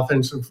on the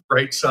offensive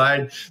right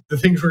side. The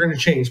things were going to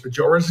change, but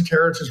Joe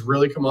Resetarits has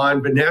really come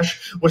on.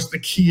 Benesh was the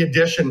key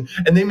addition,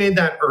 and they made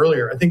that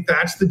earlier. I think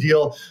that's the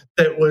deal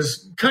that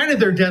was kind of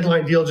their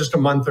deadline deal just a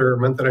month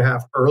and a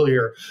half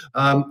earlier.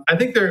 I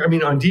think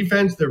on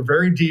defense, they're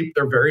very deep.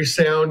 They're very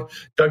sound.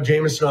 Doug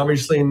Jamieson,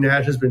 obviously, in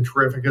net has been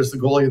terrific as the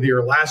goalie of the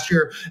year last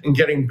year and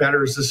getting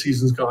better as the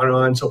season's gone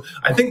on. So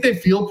I think they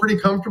feel pretty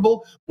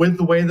comfortable with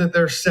the way that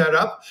they're set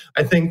up.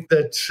 I think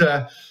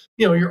that,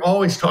 you're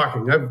always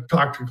talking. I've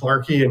talked to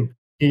Clarkie, and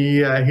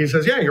he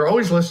says, yeah, you're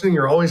always listening.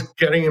 You're always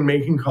getting and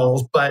making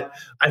calls. But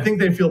I think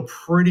they feel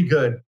pretty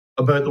good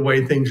about the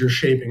way things are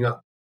shaping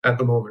up at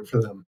the moment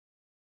for them.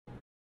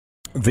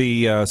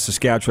 The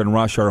Saskatchewan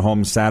Rush are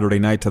home Saturday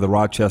night to the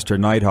Rochester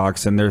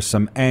Nighthawks, and there's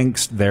some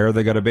angst there.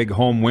 They got a big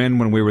home win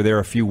when we were there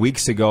a few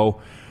weeks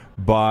ago,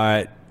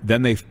 but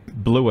then they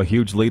blew a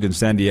huge lead in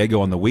San Diego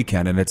on the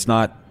weekend, and it's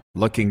not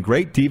looking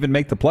great to even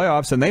make the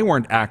playoffs, and they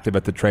weren't active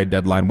at the trade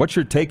deadline. What's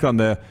your take on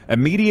the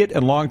immediate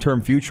and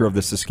long-term future of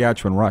the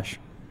Saskatchewan Rush?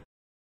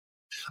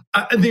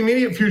 The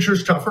immediate future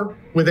is tougher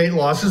with 8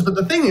 losses, but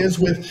the thing is,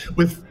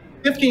 with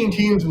 15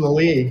 teams in the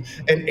league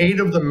and 8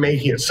 of them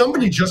making it,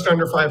 somebody just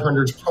under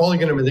 500 is probably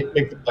going to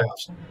make the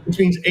playoffs, which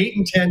means 8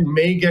 and 10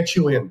 may get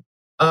you in.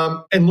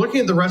 And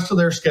looking at the rest of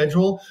their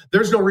schedule,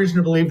 there's no reason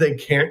to believe they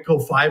can't go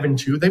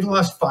 5-2. They've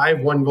lost 5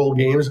 one-goal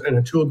games and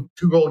a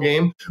two-goal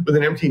game with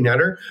an empty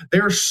netter.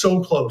 They're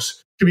so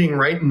close to being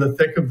right in the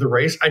thick of the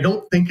race. I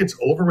don't think it's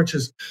over, which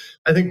is,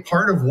 I think,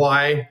 part of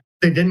why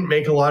they didn't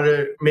make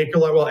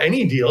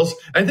any deals.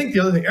 I think the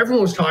other thing,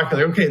 everyone was talking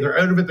like, okay, they're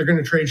out of it. They're going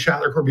to trade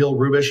Shatler, Corbeil,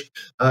 Rubish.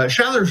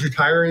 Shatler's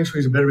retiring, so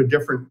he's a bit of a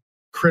different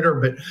critter,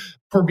 but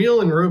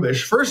Corbeil and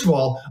Rubish, first of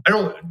all,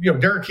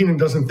 Derek Keenan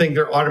doesn't think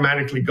they're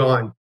automatically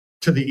gone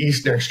to the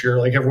East next year,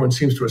 like everyone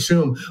seems to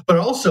assume. But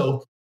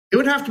also, it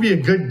would have to be a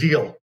good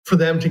deal for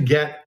them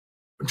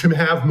to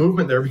have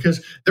movement there,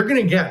 because they're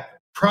going to get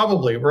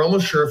probably, we're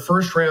almost sure,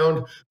 first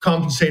round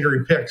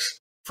compensatory picks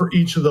for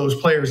each of those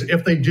players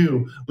if they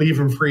do leave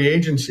in free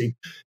agency.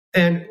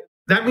 And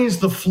that means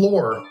the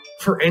floor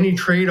for any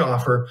trade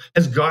offer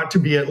has got to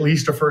be at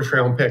least a first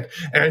round pick.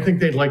 And I think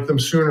they'd like them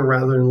sooner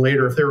rather than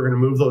later if they were going to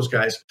move those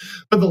guys.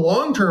 But the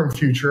long-term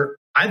future,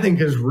 I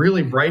think, is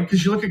really bright,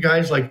 because you look at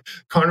guys like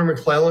Connor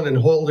McClellan and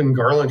Holden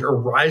Garland are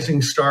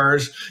rising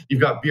stars.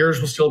 You've got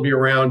Beers will still be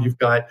around. You've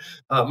got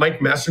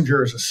Mike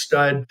Messenger as a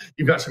stud.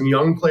 You've got some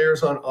young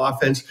players on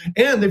offense.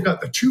 And they've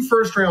got the 2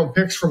 first-round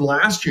picks from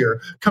last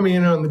year coming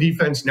in on the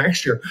defense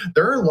next year.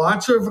 There are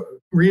lots of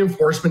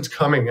reinforcements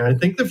coming, and I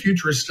think the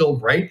future is still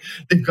bright.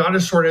 They've got to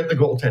sort out the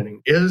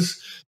goaltending.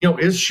 Is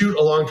Shoot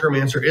a long-term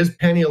answer? Is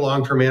Penny a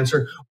long-term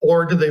answer?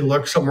 Or do they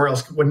look somewhere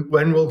else?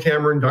 When will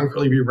Cameron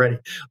Dunkerley be ready?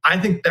 I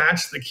think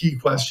that's the key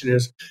question,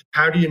 is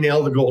how do you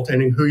nail the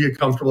goaltending? Who are you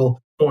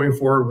comfortable going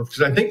forward with?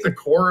 Because I think the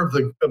core of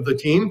the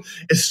team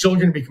is still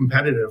going to be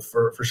competitive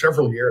for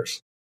several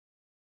years.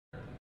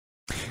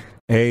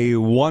 A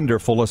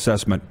wonderful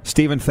assessment.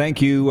 Stephen,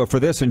 thank you for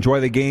this. Enjoy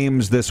the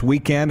games this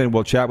weekend, and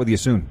we'll chat with you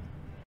soon.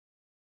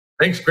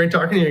 Thanks. Great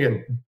talking to you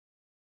again.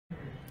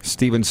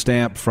 Stephen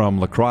Stamp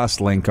from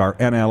Lacrosse Link, our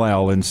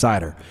NLL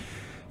insider.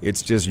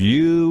 It's just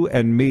you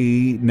and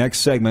me. Next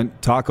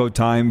segment, Taco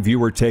Time,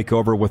 viewer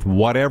takeover with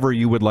whatever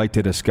you would like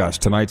to discuss.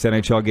 Tonight's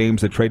NHL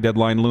games, the trade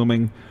deadline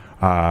looming,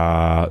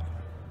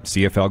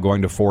 CFL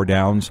going to 4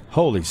 downs.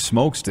 Holy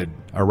smokes, did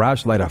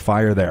Arash light a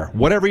fire there.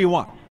 Whatever you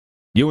want.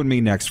 You and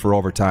me next for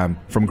Overtime.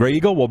 From Grey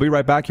Eagle, we'll be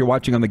right back. You're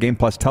watching on the Game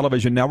Plus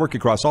television network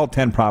across all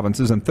 10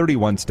 provinces and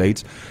 31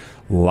 states.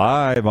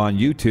 Live on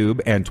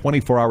YouTube and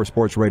 24-hour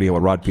sports radio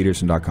at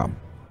rodpeterson.com.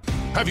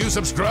 Have you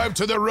subscribed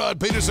to the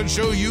Rod Peterson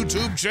Show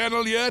YouTube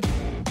channel yet?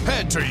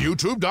 Head to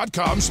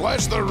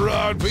youtube.com/The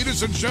Rod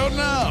Peterson Show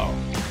now.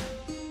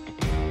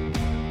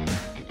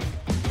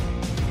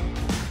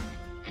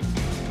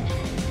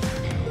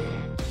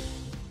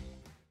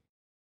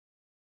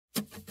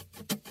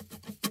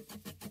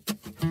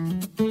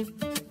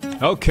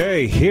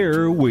 Okay,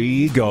 here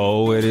we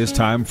go. It is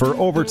time for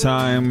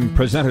Overtime,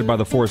 presented by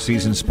the Four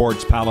Seasons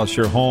Sports Palace,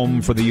 your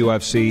home for the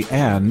UFC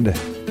and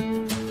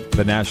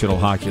the National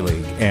Hockey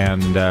League.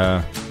 And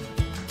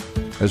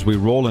as we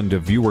roll into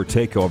viewer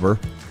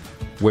takeover,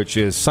 which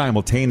is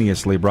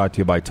simultaneously brought to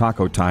you by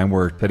Taco Time,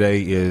 where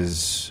today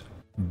is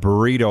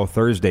Burrito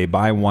Thursday,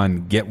 buy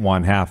one, get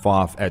one half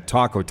off at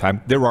Taco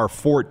Time. There are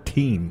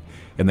 14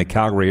 in the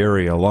Calgary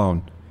area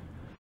alone.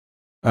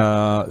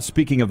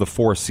 Speaking of the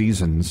Four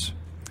Seasons,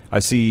 I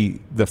see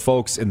the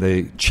folks in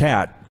the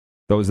chat,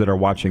 those that are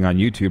watching on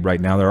YouTube right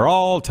now, they're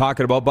all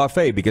talking about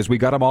buffet because we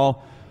got them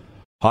all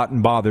hot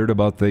and bothered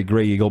about the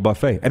Grey Eagle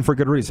buffet, and for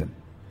good reason.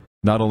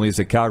 Not only is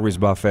it Calgary's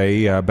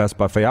buffet, best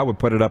buffet, I would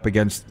put it up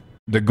against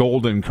the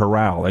Golden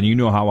Corral, and you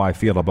know how I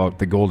feel about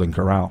the Golden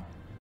Corral.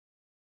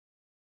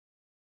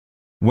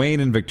 Wayne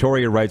in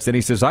Victoria writes, and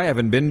he says, I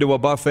haven't been to a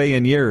buffet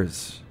in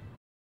years.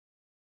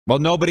 Well,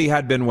 nobody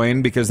had been,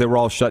 Wayne, because they were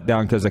all shut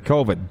down because of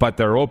COVID, but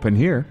they're open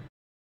here.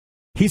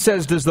 He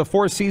says, does the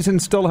Four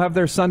Seasons still have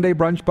their Sunday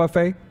brunch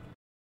buffet?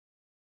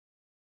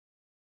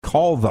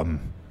 Call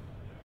them.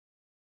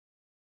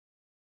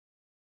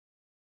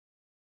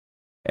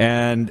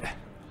 And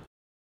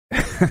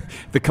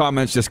the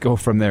comments just go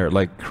from there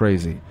like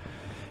crazy.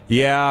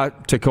 Yeah,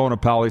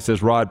 Tacona Paoli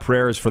says, Rod,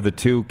 prayers for the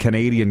 2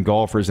 Canadian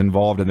golfers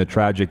involved in the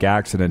tragic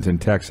accident in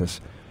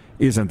Texas.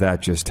 Isn't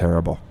that just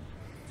terrible?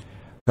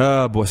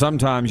 Boy,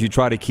 sometimes you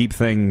try to keep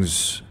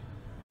things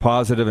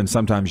positive and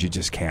sometimes you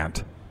just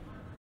can't.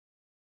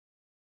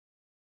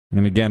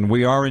 And again,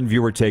 we are in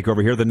viewer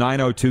takeover here. The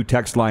 902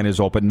 text line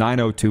is open.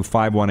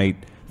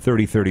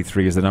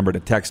 902-518-3033 is the number to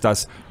text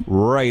us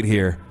right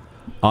here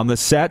on the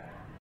set.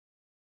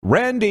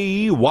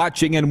 Randy,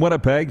 watching in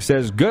Winnipeg,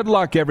 says, good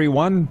luck,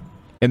 everyone,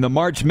 in the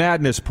March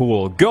Madness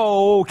pool.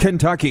 Go,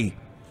 Kentucky.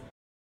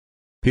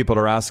 People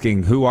are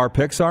asking who our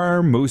picks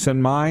are, Moose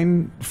and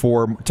mine,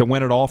 to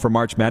win it all for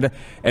March Madness.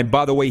 And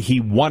by the way, he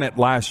won it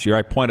last year.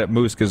 I point at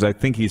Moose because I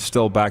think he's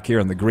still back here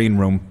in the green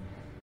room.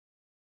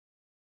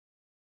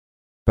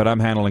 But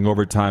I'm handling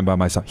Overtime by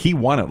myself. He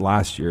won it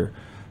last year.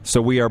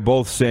 So we are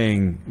both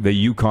saying the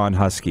Yukon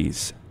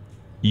Huskies,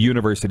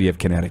 University of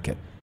Connecticut.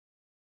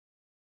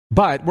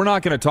 But we're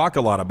not going to talk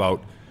a lot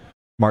about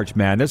March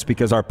Madness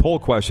because our poll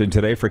question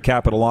today for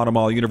Capital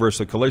Automall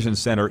Universal Collision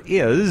Center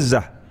is,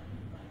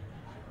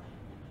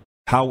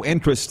 how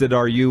interested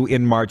are you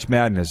in March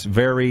Madness?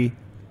 Very,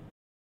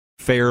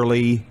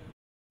 fairly,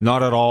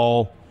 not at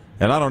all,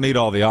 and I don't need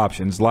all the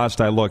options.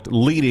 Last I looked,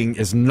 leading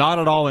is not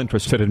at all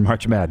interested in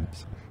March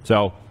Madness.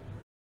 So,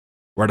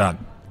 we're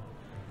done.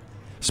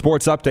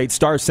 Sports update,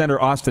 Star Center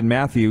Austin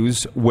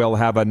Matthews will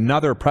have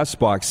another press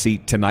box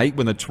seat tonight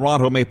when the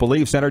Toronto Maple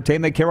Leafs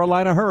entertain the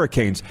Carolina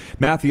Hurricanes.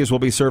 Matthews will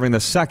be serving the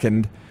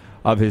second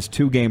of his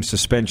 2-game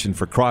suspension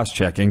for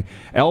cross-checking.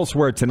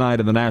 Elsewhere tonight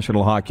in the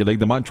National Hockey League,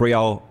 the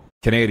Montreal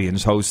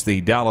Canadiens host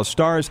the Dallas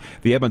Stars.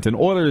 The Edmonton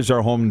Oilers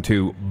are home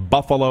to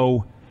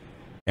Buffalo,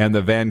 and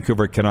the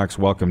Vancouver Canucks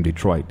welcome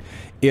Detroit.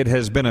 It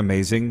has been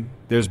amazing.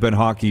 There's been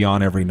hockey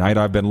on every night.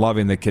 I've been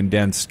loving the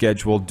condensed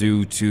schedule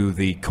due to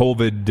the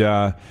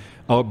COVID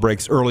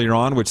outbreaks earlier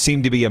on, which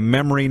seem to be a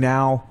memory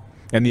now.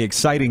 And the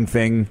exciting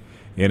thing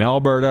in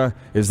Alberta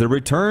is the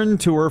return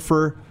tour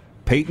for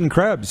Peyton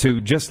Krebs, who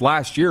just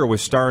last year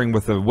was starring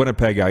with the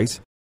Winnipeg Ice.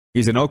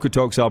 He's an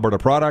Okotoks, Alberta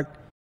product.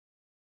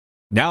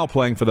 Now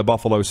playing for the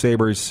Buffalo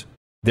Sabres.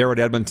 They're at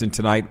Edmonton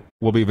tonight.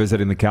 We'll be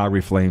visiting the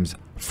Calgary Flames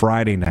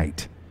Friday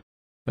night.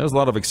 There's a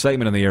lot of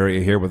excitement in the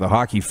area here with the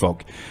hockey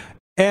folk.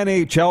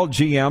 NHL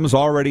GMs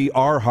already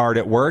are hard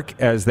at work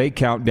as they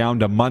count down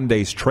to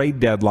Monday's trade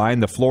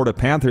deadline. The Florida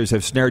Panthers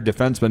have snared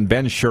defenseman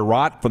Ben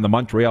Sherratt from the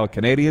Montreal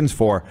Canadiens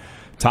for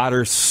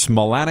Tyler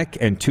Smolanic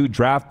and 2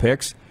 draft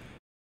picks.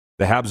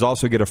 The Habs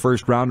also get a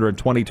first-rounder in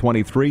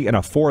 2023 and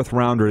a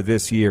fourth-rounder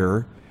this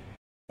year.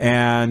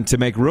 And to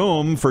make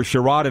room for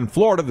Sherratt in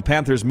Florida, the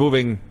Panthers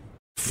moving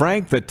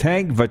Frank the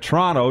Tank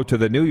Vetrano to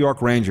the New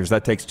York Rangers.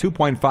 That takes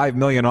 $2.5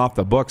 million off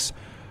the books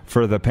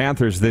for the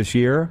Panthers this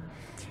year.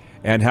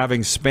 And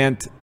having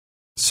spent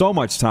so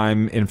much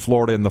time in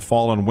Florida in the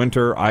fall and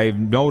winter, I've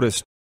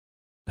noticed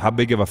how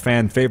big of a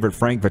fan favorite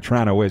Frank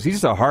Vetrano is.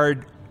 He's a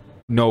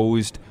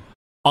hard-nosed,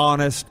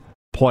 honest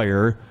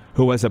player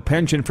who has a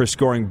penchant for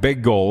scoring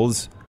big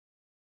goals.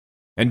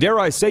 And dare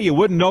I say, you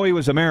wouldn't know he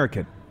was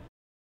American.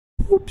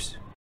 Oops.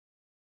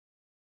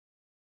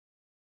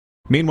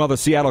 Meanwhile, the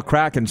Seattle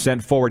Kraken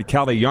sent forward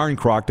Calle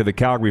Jarnkrok to the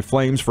Calgary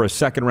Flames for a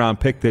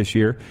second-round pick this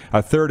year,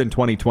 a third in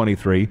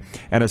 2023,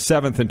 and a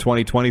seventh in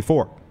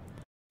 2024.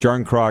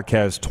 Jarnkrok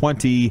has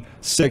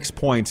 26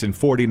 points in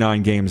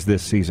 49 games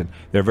this season.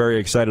 They're very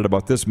excited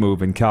about this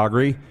move in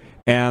Calgary,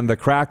 and the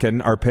Kraken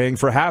are paying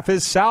for half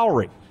his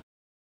salary.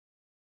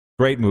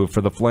 Great move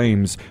for the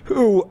Flames,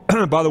 who,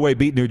 by the way,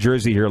 beat New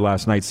Jersey here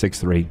last night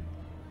 6-3.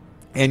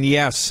 And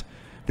yes,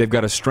 they've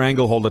got a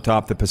stranglehold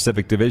atop the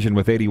Pacific Division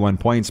with 81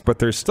 points, but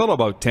they're still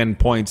about 10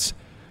 points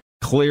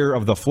clear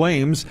of the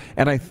Flames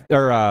and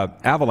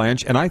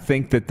Avalanche, and I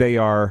think that they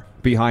are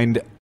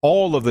behind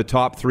all of the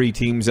top 3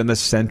 teams in the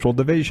Central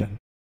Division.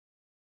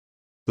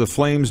 The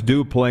Flames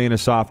do play in a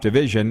soft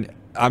division.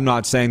 I'm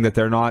not saying that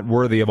they're not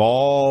worthy of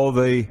all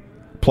the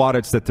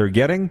plaudits that they're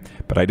getting,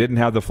 but I didn't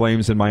have the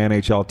Flames in my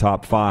NHL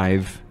top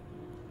 5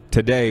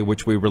 today,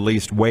 which we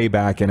released way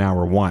back in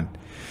hour 1.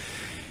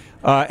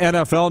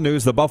 NFL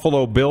news, the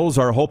Buffalo Bills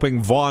are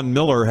hoping Von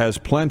Miller has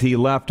plenty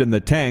left in the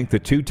tank. The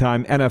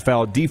 2-time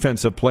NFL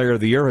Defensive Player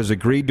of the Year has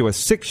agreed to a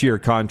 6-year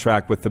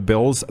contract with the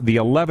Bills. The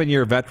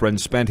 11-year veteran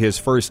spent his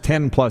first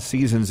 10-plus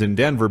seasons in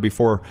Denver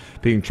before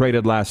being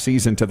traded last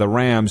season to the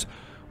Rams,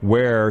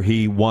 where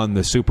he won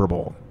the Super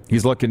Bowl.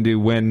 He's looking to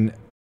win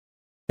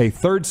a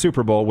third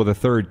Super Bowl with a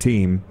third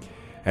team,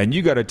 and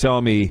you got to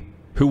tell me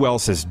who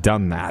else has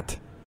done that.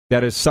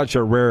 That is such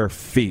a rare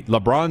feat.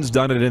 LeBron's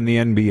done it in the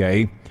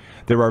NBA.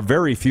 There are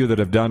very few that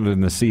have done it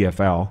in the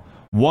CFL.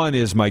 One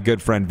is my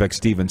good friend Vic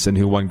Stevenson,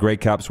 who won Grey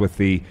Cups with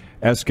the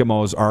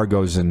Eskimos,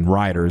 Argos, and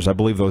Riders. I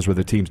believe those were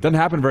the teams. Doesn't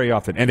happen very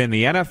often. And in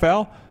the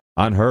NFL,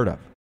 unheard of.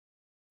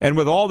 And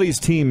with all these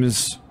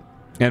teams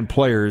and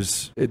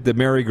players, the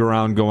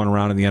merry-go-round going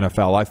around in the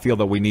NFL, I feel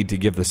that we need to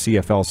give the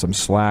CFL some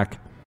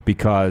slack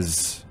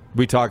because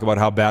we talk about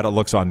how bad it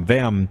looks on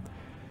them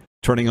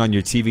turning on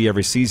your TV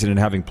every season and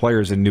having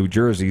players in new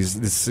jerseys.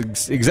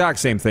 This exact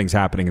same thing's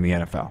happening in the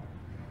NFL.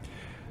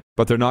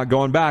 But they're not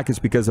going back. It's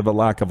because of a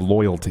lack of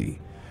loyalty.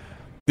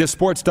 This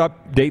sports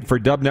update for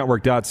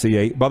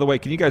dubnetwork.ca. By the way,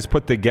 can you guys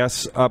put the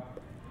guests up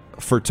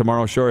for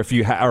tomorrow's show if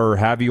you or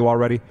have you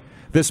already?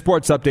 This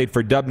sports update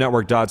for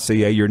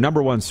dubnetwork.ca, your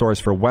number one source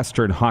for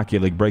Western Hockey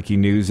League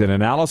breaking news and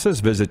analysis.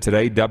 Visit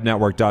today,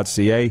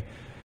 dubnetwork.ca.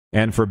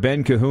 And for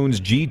Ben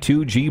Cahoon's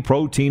G2G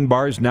protein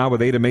bars, now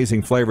with 8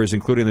 amazing flavors,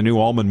 including the new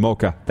almond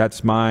mocha.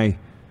 That's my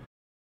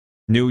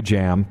new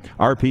jam.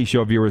 RP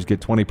Show viewers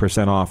get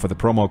 20% off with the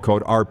promo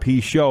code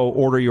RP Show.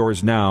 Order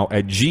yours now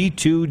at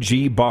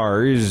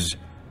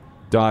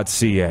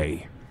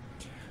g2gbars.ca.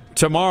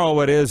 Tomorrow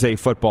it is a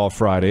Football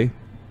Friday.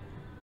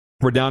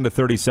 We're down to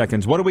 30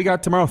 seconds. What do we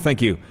got tomorrow?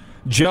 Thank you.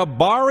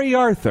 Jabari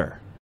Arthur.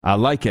 I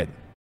like it.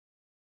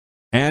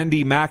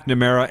 Andy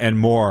McNamara and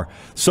more.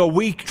 So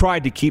we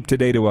tried to keep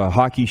today to a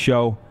hockey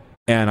show,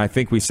 and I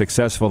think we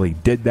successfully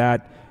did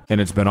that. And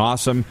it's been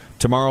awesome.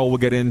 Tomorrow we'll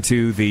get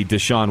into the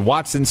Deshaun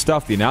Watson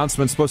stuff. The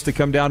announcement's supposed to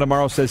come down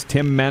tomorrow, says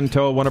Tim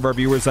Manto, one of our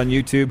viewers on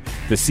YouTube.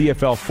 The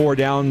CFL 4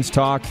 Downs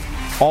talk.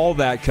 All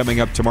that coming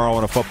up tomorrow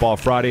on a Football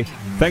Friday.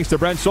 Thanks to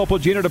Brent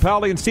Sopel, Gino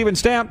Paoli, and Steven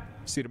Stamp.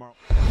 See you tomorrow.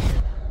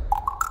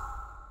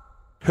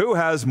 Who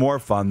has more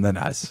fun than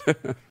us?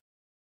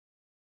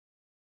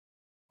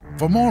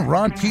 For more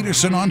Rod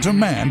Peterson on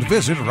demand,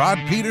 visit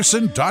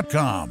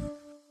rodpeterson.com.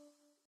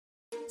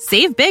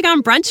 Save big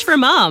on brunch for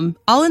mom,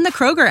 all in the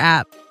Kroger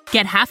app.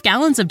 Get half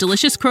gallons of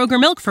delicious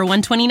Kroger milk for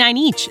 $1.29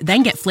 each.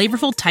 Then get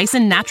flavorful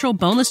Tyson natural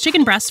boneless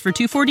chicken breasts for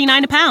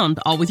 $2.49 a pound,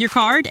 all with your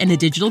card and a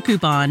digital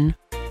coupon.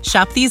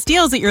 Shop these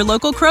deals at your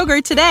local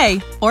Kroger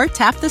today, or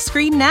tap the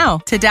screen now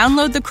to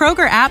download the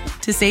Kroger app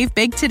to save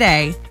big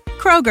today.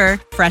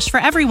 Kroger, fresh for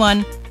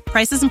everyone.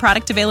 Prices and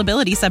product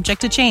availability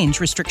subject to change.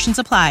 Restrictions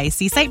apply.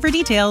 See site for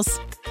details.